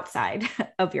 like outside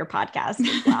of your podcast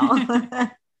as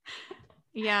well.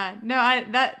 Yeah,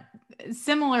 no,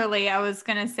 similarly, I was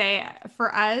going to say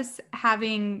for us,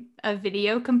 having a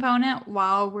video component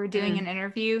while we're doing an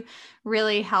interview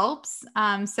really helps.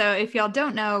 So if y'all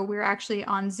don't know, we're actually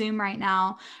on Zoom right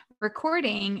now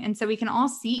recording. And so we can all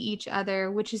see each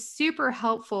other, which is super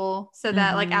helpful so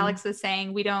that, like Alex was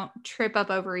saying, we don't trip up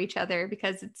over each other,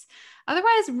 because it's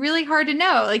otherwise really hard to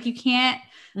know. Like you can't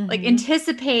like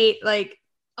anticipate like,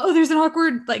 oh, there's an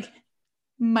awkward like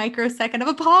microsecond of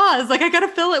a pause. Like I got to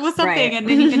fill it with something. Right. And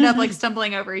then you end up like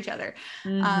stumbling over each other.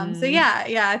 So yeah,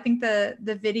 I think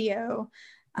the video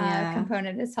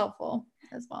component is helpful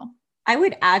as well. I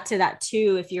would add to that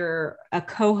too, if you're a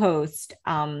co-host,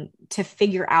 to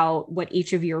figure out what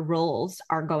each of your roles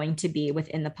are going to be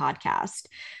within the podcast,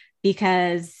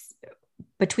 because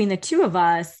between the two of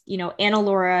us, you know, Anna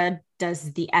Laura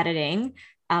does the editing.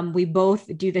 We both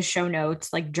do the show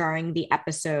notes like during the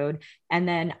episode, and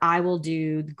then I will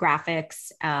do the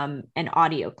graphics and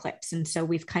audio clips. And so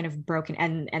we've kind of broken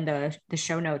and the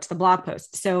show notes, the blog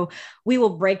posts. So we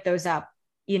will break those up,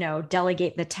 you know,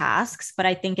 delegate the tasks. But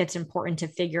I think it's important to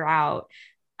figure out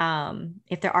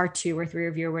if there are 2 or 3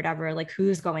 of you or whatever, like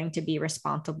who's going to be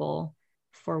responsible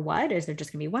for what. Is there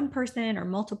just gonna be one person or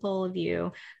multiple of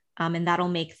you? And that'll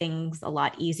make things a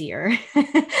lot easier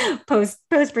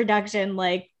post-production.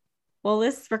 Like, well,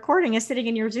 this recording is sitting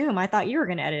in your Zoom. I thought you were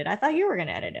going to edit it. I thought you were going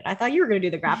to edit it. I thought you were going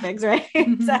to do the graphics, right?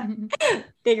 So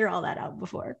figure all that out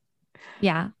before.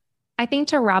 Yeah. I think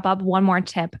to wrap up, one more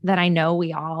tip that I know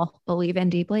we all believe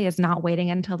in deeply is not waiting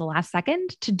until the last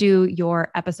second to do your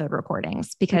episode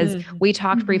recordings, because we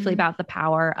talked briefly about the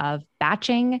power of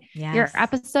batching your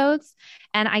episodes.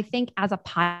 And I think as a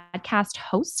podcast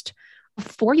host,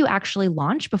 before you actually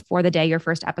launch, before the day your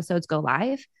first episodes go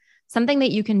live, something that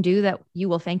you can do that you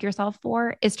will thank yourself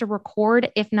for is to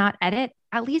record, if not edit,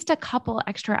 at least a couple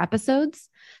extra episodes,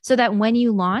 so that when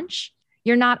you launch,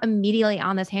 you're not immediately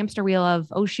on this hamster wheel of,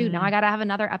 oh shoot, now I got to have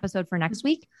another episode for next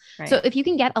week. Right. So if you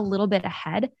can get a little bit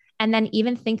ahead and then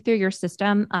even think through your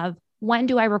system of, when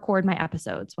do I record my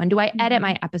episodes? When do I edit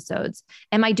my episodes?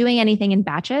 Am I doing anything in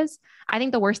batches? I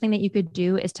think the worst thing that you could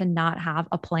do is to not have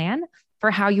a plan for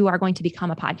how you are going to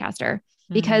become a podcaster,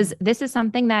 because this is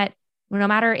something that no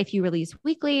matter if you release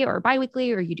weekly or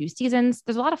biweekly or you do seasons,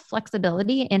 there's a lot of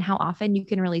flexibility in how often you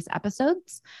can release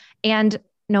episodes. And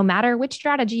no matter which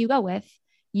strategy you go with,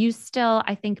 you still,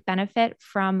 I think, benefit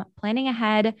from planning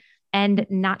ahead and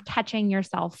not catching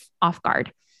yourself off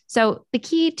guard. So the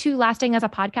key to lasting as a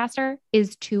podcaster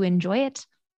is to enjoy it.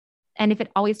 And if it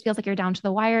always feels like you're down to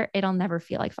the wire, it'll never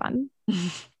feel like fun.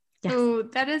 Yes. Oh,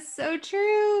 that is so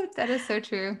true. That is so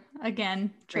true.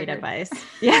 Again, great advice.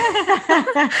 Yeah.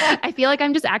 I feel like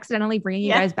I'm just accidentally bringing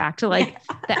you guys back to like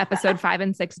the episode 5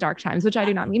 and 6 dark times, which I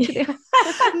do not mean to do.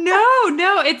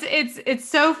 No, it's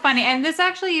so funny. And this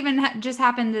actually even just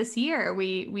happened this year.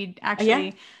 We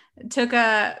actually took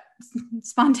a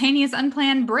spontaneous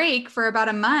unplanned break for about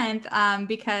a month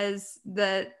because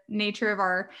the nature of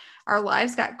our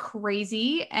lives got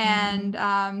crazy.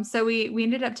 And so we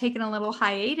ended up taking a little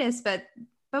hiatus, but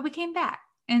we came back.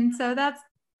 And so that's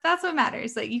what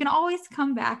matters. Like you can always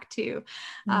come back to,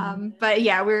 but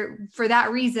yeah, for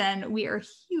that reason, we are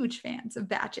huge fans of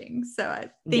batching. So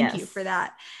thank you for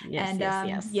that.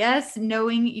 Yes,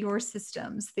 knowing your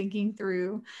systems, thinking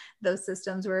through those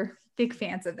systems, we're big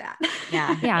fans of that.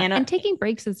 Yeah. And taking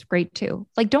breaks is great too.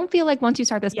 Like, don't feel like once you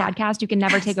start this podcast, you can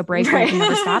never take a break or you can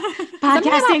never stop.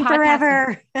 Podcasting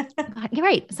forever. You're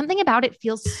right. Something about it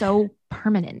feels so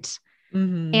permanent.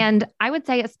 And I would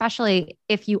say, especially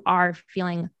if you are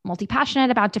feeling multi-passionate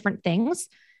about different things,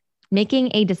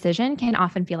 making a decision can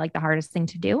often feel like the hardest thing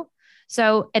to do.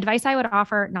 So advice I would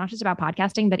offer, not just about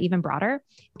podcasting, but even broader,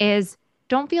 is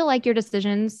don't feel like your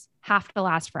decisions have to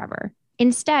last forever.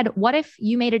 Instead, what if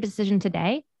you made a decision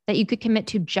today that you could commit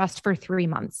to just for 3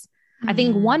 months? I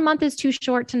think 1 month is too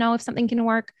short to know if something can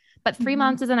work, but 3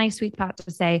 months is a nice sweet spot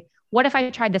to say, what if I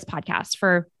tried this podcast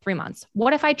for 3 months?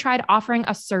 What if I tried offering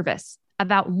a service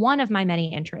about one of my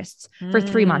many interests for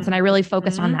 3 months? And I really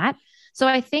focus on that. So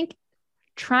I think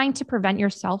trying to prevent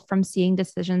yourself from seeing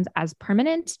decisions as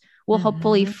permanent will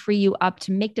hopefully free you up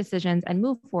to make decisions and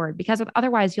move forward, because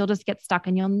otherwise you'll just get stuck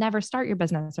and you'll never start your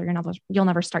business or you'll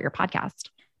never start your podcast.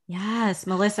 Yes,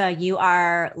 Melissa, you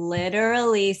are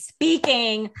literally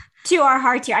speaking to our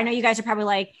hearts here. I know you guys are probably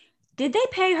like, did they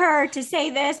pay her to say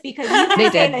this? Because you've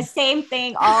been saying the same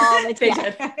thing all the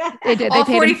time. They did. All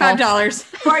they paid $45.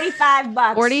 $45.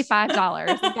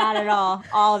 $45. Got it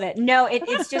all of it. No,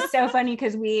 it's just so funny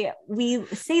because we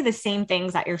say the same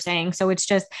things that you're saying. So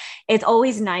it's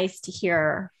always nice to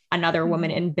hear another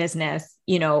woman in business,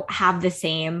 you know, have the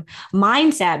same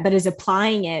mindset, but is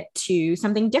applying it to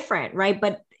something different, right?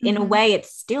 But in a way, it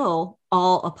still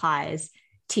all applies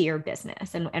to your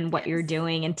business and what you're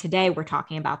doing. And today we're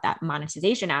talking about that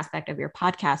monetization aspect of your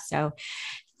podcast. So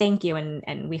thank you.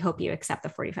 And we hope you accept the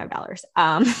 $45.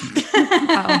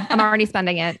 I'm already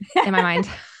spending it in my mind.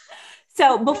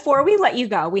 So before we let you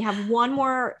go, we have one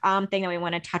more thing that we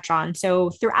want to touch on. So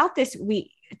throughout this,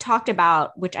 we talked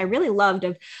about, which I really loved,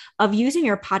 of using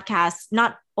your podcast,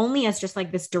 not only as just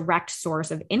like this direct source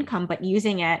of income, but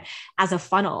using it as a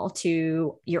funnel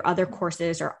to your other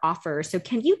courses or offers. So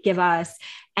can you give us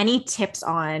any tips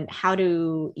on how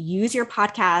to use your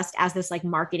podcast as this like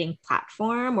marketing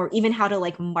platform, or even how to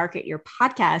like market your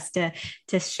podcast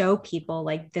to show people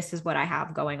like, this is what I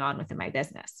have going on within my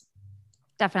business?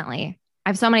 Definitely. I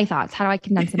have so many thoughts. How do I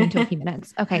condense them into a few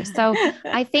minutes? Okay. So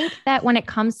I think that when it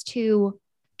comes to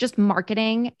just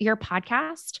marketing your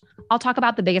podcast, I'll talk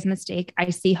about the biggest mistake I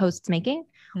see hosts making,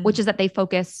 which is that they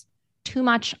focus too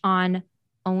much on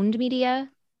owned media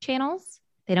channels.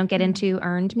 They don't get into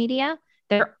earned media.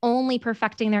 They're only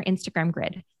perfecting their Instagram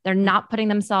grid. They're not putting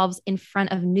themselves in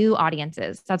front of new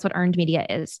audiences. That's what earned media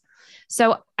is.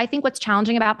 So I think what's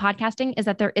challenging about podcasting is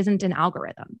that there isn't an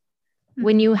algorithm.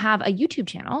 When you have a YouTube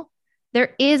channel,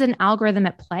 there is an algorithm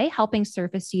at play helping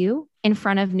surface you in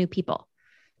front of new people.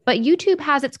 But YouTube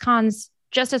has its cons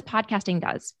just as podcasting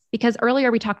does, because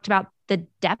earlier we talked about the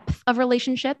depth of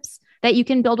relationships that you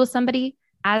can build with somebody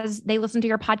as they listen to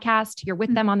your podcast. You're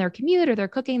with them on their commute or they're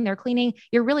cooking, they're cleaning.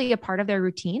 You're really a part of their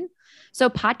routine. So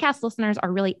podcast listeners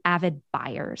are really avid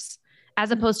buyers,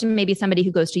 as opposed to maybe somebody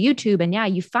who goes to YouTube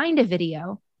and you find a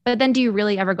video, but then do you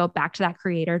really ever go back to that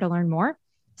creator to learn more?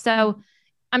 So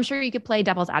I'm sure you could play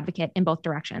devil's advocate in both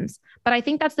directions, but I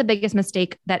think that's the biggest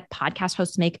mistake that podcast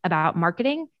hosts make about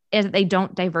marketing is that they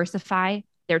don't diversify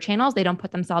their channels. They don't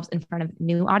put themselves in front of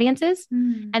new audiences.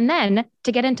 And then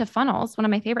to get into funnels, one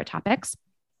of my favorite topics,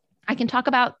 I can talk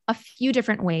about a few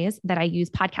different ways that I use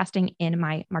podcasting in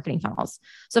my marketing funnels.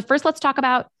 So first, let's talk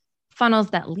about funnels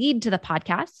that lead to the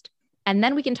podcast. And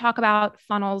then we can talk about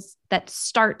funnels that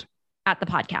start at the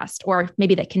podcast, or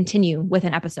maybe that continue with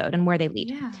an episode and where they lead.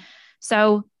 Yeah.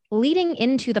 So leading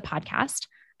into the podcast,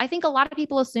 I think a lot of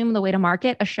people assume the way to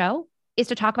market a show is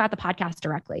to talk about the podcast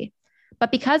directly.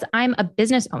 But because I'm a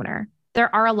business owner,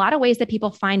 there are a lot of ways that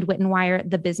people find Wit and Wire,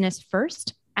 the business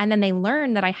first, and then they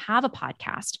learn that I have a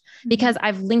podcast because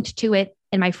I've linked to it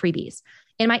in my freebies.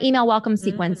 In my email welcome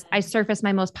sequence, I surface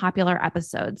my most popular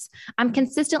episodes. I'm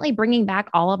consistently bringing back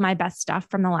all of my best stuff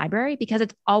from the library because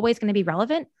it's always going to be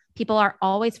relevant. People are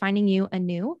always finding you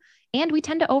anew. And we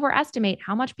tend to overestimate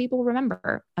how much people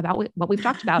remember about what we've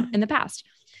talked about in the past.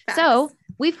 So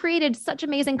we've created such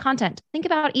amazing content. Think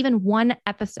about even one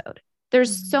episode.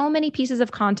 There's so many pieces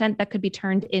of content that could be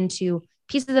turned into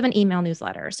pieces of an email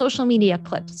newsletter, social media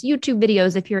clips, YouTube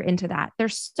videos, if you're into that.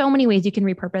 There's so many ways you can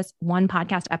repurpose one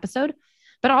podcast episode,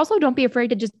 but also don't be afraid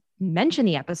to just mention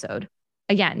the episode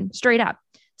again, straight up.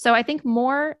 So I think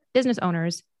more business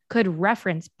owners could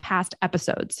reference past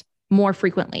episodes more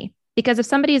frequently. Because if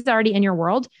somebody is already in your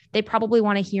world, they probably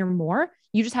want to hear more.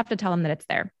 You just have to tell them that it's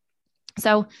there.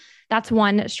 So that's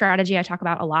one strategy I talk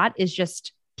about a lot, is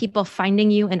just people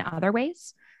finding you in other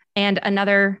ways. And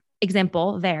another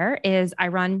example there is I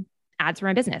run ads for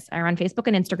my business. I run Facebook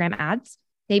and Instagram ads.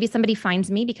 Maybe somebody finds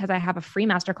me because I have a free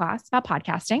masterclass about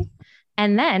podcasting.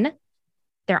 And then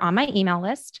they're on my email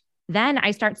list. Then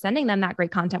I start sending them that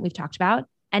great content we've talked about.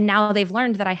 And now they've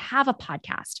learned that I have a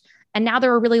podcast. And now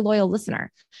they're a really loyal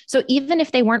listener. So even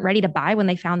if they weren't ready to buy when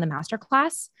they found the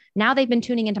masterclass, now they've been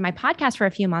tuning into my podcast for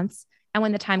a few months. And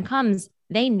when the time comes,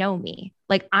 they know me.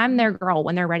 Like I'm their girl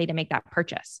when they're ready to make that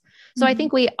purchase. So I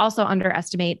think we also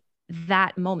underestimate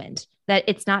that moment, that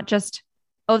it's not just,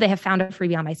 oh, they have found a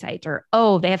freebie on my site, or,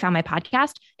 oh, they have found my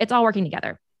podcast. It's all working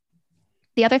together.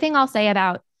 The other thing I'll say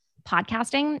about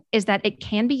podcasting is that it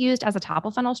can be used as a top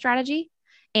of funnel strategy.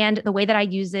 And the way that I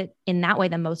use it in that way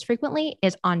the most frequently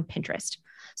is on Pinterest.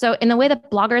 So in the way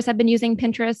that bloggers have been using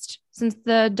Pinterest since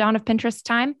the dawn of Pinterest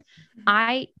time,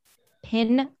 I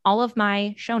pin all of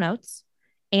my show notes.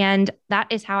 And that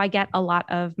is how I get a lot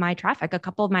of my traffic. A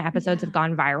couple of my episodes have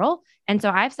gone viral. And so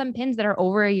I have some pins that are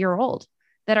over a year old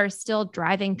that are still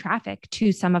driving traffic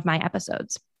to some of my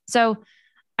episodes. So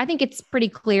I think it's pretty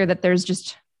clear that there's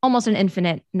just almost an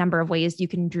infinite number of ways you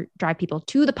can drive people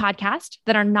to the podcast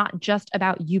that are not just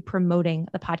about you promoting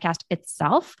the podcast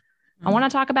itself. I want to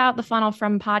talk about the funnel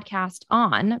from podcast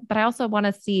on, but I also want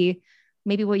to see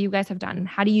maybe what you guys have done.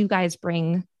 How do you guys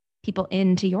bring people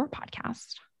into your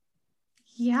podcast?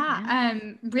 Yeah.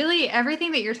 Really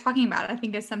everything that you're talking about, I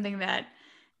think is something that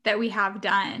we have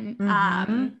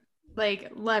done.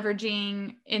 like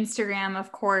leveraging Instagram,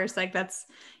 of course, like that's,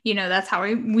 that's how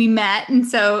we met. And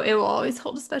so it will always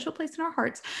hold a special place in our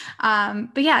hearts.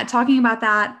 But yeah, talking about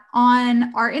that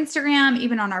on our Instagram,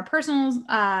 even on our personal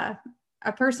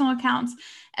accounts,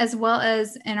 as well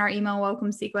as in our email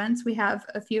welcome sequence, we have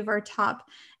a few of our top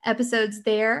episodes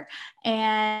there.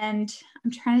 And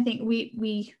I'm trying to think,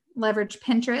 we leverage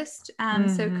Pinterest.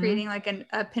 So creating like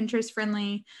a Pinterest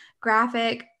friendly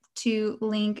graphic to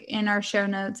link in our show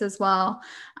notes as well.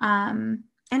 And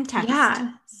text.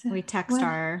 Yeah. So, we text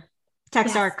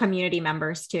our community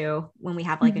members too when we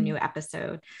have like a new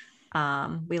episode.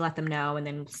 We let them know, and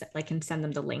then like can send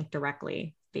them the link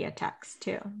directly via text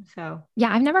too. So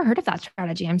yeah, I've never heard of that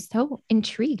strategy. I'm so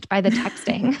intrigued by the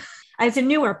texting. It's a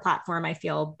newer platform, I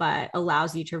feel, but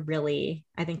allows you to really,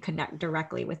 I think, connect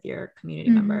directly with your community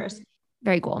members.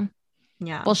 Very cool.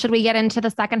 Yeah. Well, should we get into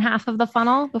the second half of the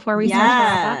funnel before we start to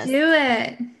wrap up? Do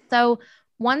it. So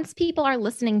once people are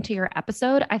listening to your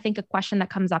episode, I think a question that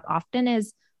comes up often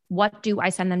is, what do I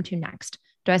send them to next?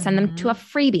 Do I send them to a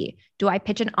freebie? Do I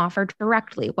pitch an offer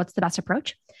directly? What's the best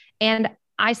approach? And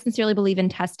I sincerely believe in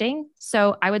testing.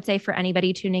 So I would say for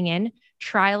anybody tuning in,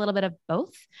 try a little bit of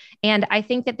both. And I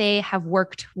think that they have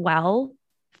worked well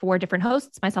for different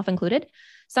hosts, myself included.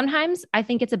 Sometimes I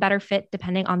think it's a better fit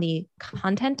depending on the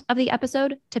content of the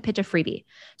episode to pitch a freebie.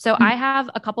 So I have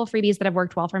a couple of freebies that have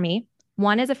worked well for me.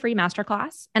 One is a free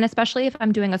masterclass. And especially if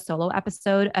I'm doing a solo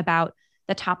episode about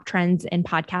the top trends in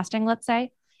podcasting, let's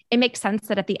say, it makes sense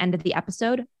that at the end of the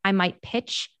episode, I might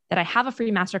pitch that I have a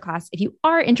free masterclass if you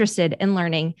are interested in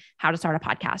learning how to start a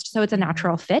podcast. So it's a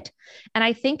natural fit. And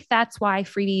I think that's why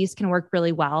freebies can work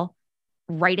really well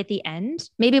right at the end,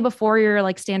 maybe before your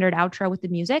like standard outro with the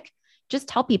music. Just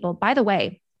tell people, by the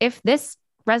way, if this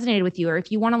resonated with you, or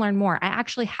if you want to learn more, I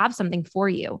actually have something for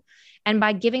you. And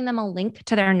by giving them a link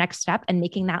to their next step and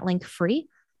making that link free,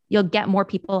 you'll get more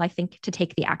people, I think, to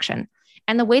take the action.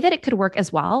 And the way that it could work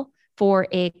as well for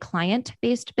a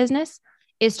client-based business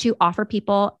is to offer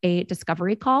people a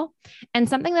discovery call. And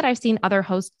something that I've seen other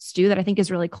hosts do that I think is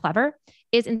really clever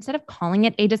is instead of calling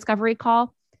it a discovery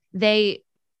call, they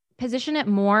position it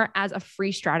more as a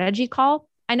free strategy call.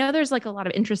 I know there's like a lot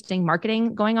of interesting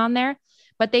marketing going on there,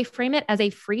 but they frame it as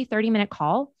a free 30-minute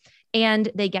call and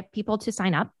they get people to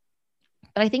sign up.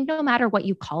 But I think no matter what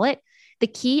you call it, the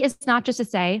key is not just to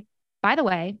say, by the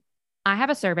way, I have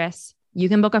a service. You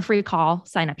can book a free call,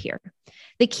 sign up here.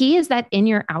 The key is that in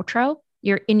your outro,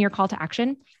 in your call to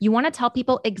action, you want to tell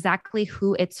people exactly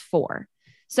who it's for.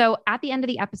 So at the end of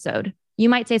the episode, you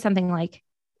might say something like,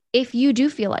 if you do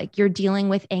feel like you're dealing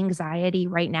with anxiety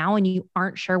right now and you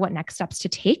aren't sure what next steps to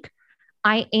take,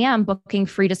 I am booking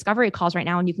free discovery calls right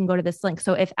now and you can go to this link.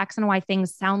 So if X and Y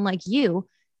things sound like you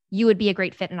would be a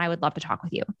great fit and I would love to talk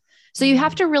with you. So you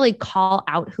have to really call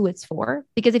out who it's for,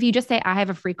 because if you just say, I have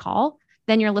a free call,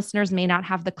 then your listeners may not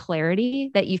have the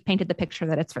clarity that you've painted the picture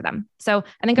that it's for them. So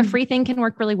I think a free thing can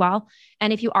work really well.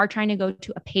 And if you are trying to go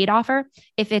to a paid offer,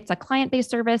 if it's a client-based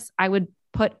service, I would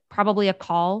put probably a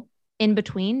call in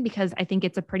between, because I think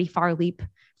it's a pretty far leap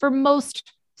for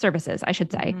most services, I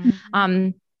should say.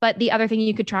 But the other thing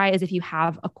you could try is if you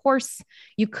have a course,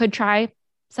 you could try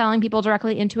selling people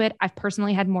directly into it. I've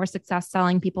personally had more success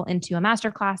selling people into a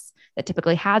masterclass that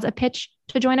typically has a pitch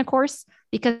to join a course,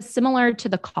 because similar to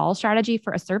the call strategy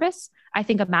for a service, I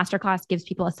think a masterclass gives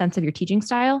people a sense of your teaching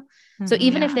style. So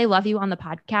even if they love you on the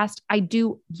podcast, I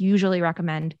do usually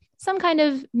recommend some kind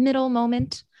of middle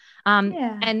moment.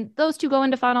 And those two go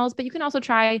into funnels, but you can also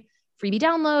try freebie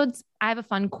downloads. I have a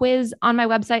fun quiz on my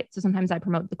website. So sometimes I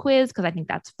promote the quiz because I think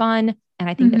that's fun. And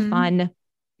I think that fun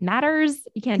matters.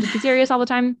 You can't just be serious all the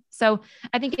time. So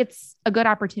I think it's a good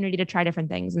opportunity to try different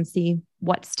things and see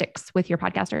what sticks with your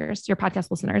podcasters, your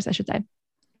podcast listeners, I should say.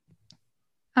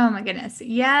 Oh my goodness.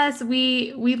 Yes.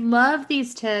 We love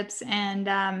these tips. And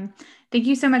thank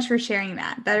you so much for sharing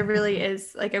that. That really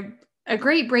is like a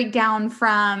great breakdown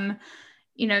from,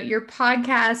 your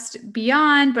podcast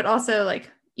beyond, but also like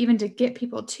even to get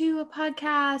people to a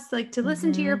podcast, like to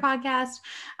listen to your podcast.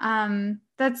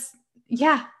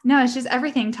 It's just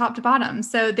everything top to bottom.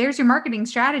 So there's your marketing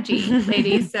strategy,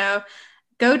 ladies. So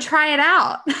go try it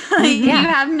out. You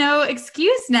have no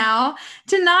excuse now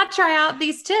to not try out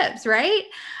these tips, right?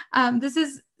 This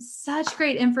is such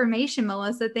great information,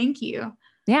 Melissa. Thank you.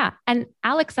 Yeah. And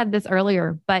Alex said this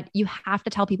earlier, but you have to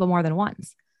tell people more than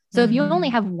once. So if you only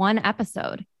have one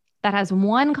episode that has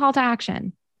one call to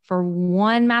action for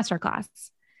one masterclass,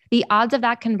 the odds of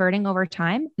that converting over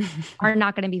time are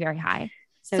not going to be very high.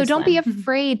 So don't be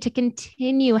afraid to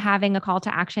continue having a call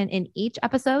to action in each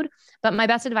episode. But my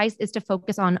best advice is to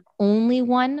focus on only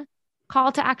one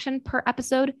call to action per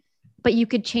episode, but you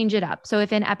could change it up. So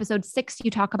if in episode 6,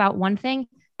 you talk about one thing,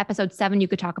 episode 7, you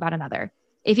could talk about another.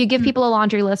 If you give people a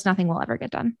laundry list, nothing will ever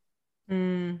get done.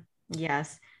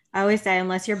 Yes. I always say,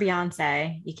 unless you're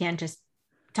Beyonce, you can't just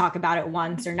talk about it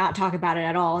once or not talk about it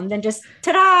at all. And then just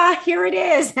ta-da, here it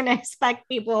is. And expect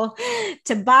people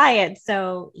to buy it.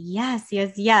 So yes.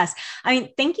 I mean,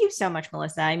 thank you so much,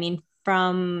 Melissa. I mean,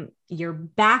 from your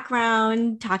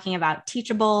background, talking about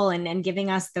Teachable and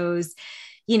giving us those,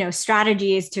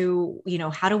 strategies to,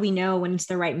 how do we know when it's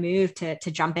the right move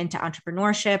to jump into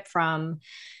entrepreneurship, from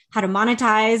how to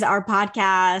monetize our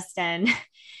podcast and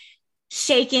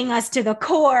shaking us to the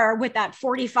core with that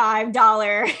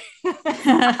 $45.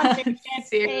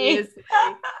 Seriously.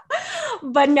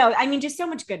 But no, I mean, just so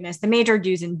much goodness, the major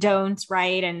do's and don'ts,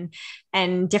 right?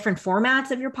 And different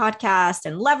formats of your podcast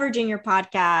and leveraging your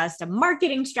podcast, a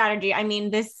marketing strategy. I mean,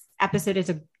 this episode is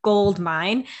a gold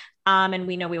mine. And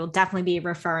we know we will definitely be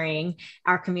referring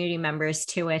our community members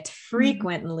to it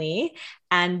frequently.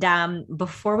 And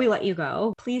before we let you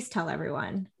go, please tell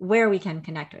everyone where we can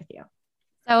connect with you.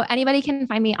 So anybody can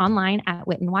find me online at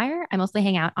Wit Wire. I mostly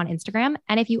hang out on Instagram.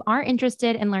 And if you are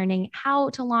interested in learning how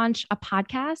to launch a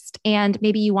podcast, and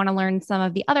maybe you want to learn some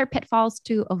of the other pitfalls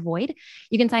to avoid,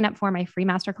 you can sign up for my free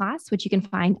masterclass, which you can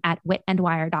find at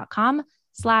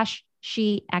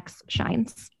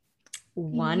witandwire.com/shexshines.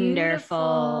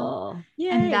 Wonderful.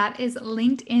 And that is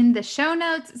linked in the show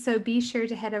notes. So be sure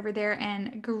to head over there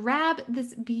and grab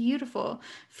this beautiful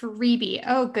freebie.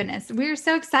 Oh goodness. We're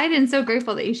so excited and so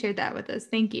grateful that you shared that with us.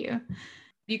 Thank you.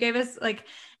 You gave us like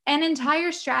an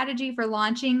entire strategy for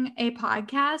launching a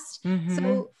podcast.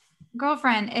 So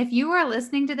girlfriend, if you are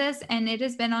listening to this and it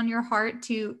has been on your heart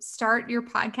to start your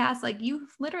podcast, like you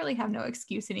literally have no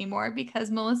excuse anymore, because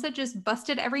Melissa just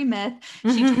busted every myth.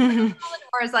 She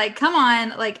was like, come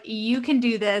on, like you can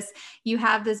do this. You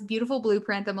have this beautiful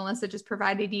blueprint that Melissa just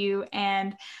provided you.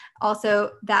 And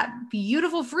also that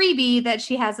beautiful freebie that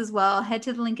she has as well. Head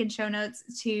to the link in show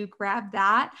notes to grab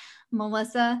that.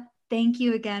 Melissa, thank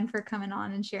you again for coming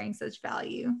on and sharing such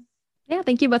value. Yeah.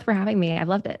 Thank you both for having me. I've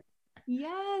loved it.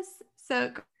 Yes.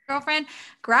 So girlfriend,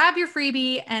 grab your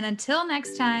freebie, and until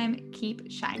next time,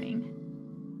 keep shining.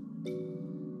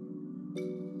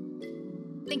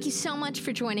 Thank you so much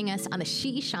for joining us on the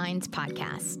She Shines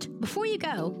podcast. Before you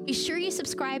go, be sure you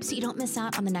subscribe so you don't miss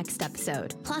out on the next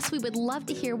episode. Plus, we would love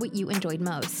to hear what you enjoyed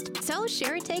most. So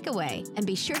share a takeaway and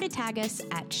be sure to tag us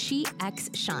at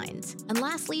SheXShines. And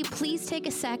lastly, please take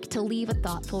a sec to leave a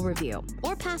thoughtful review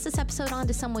or pass this episode on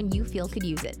to someone you feel could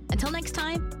use it. Until next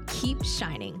time, keep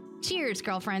shining. Cheers,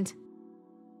 girlfriend.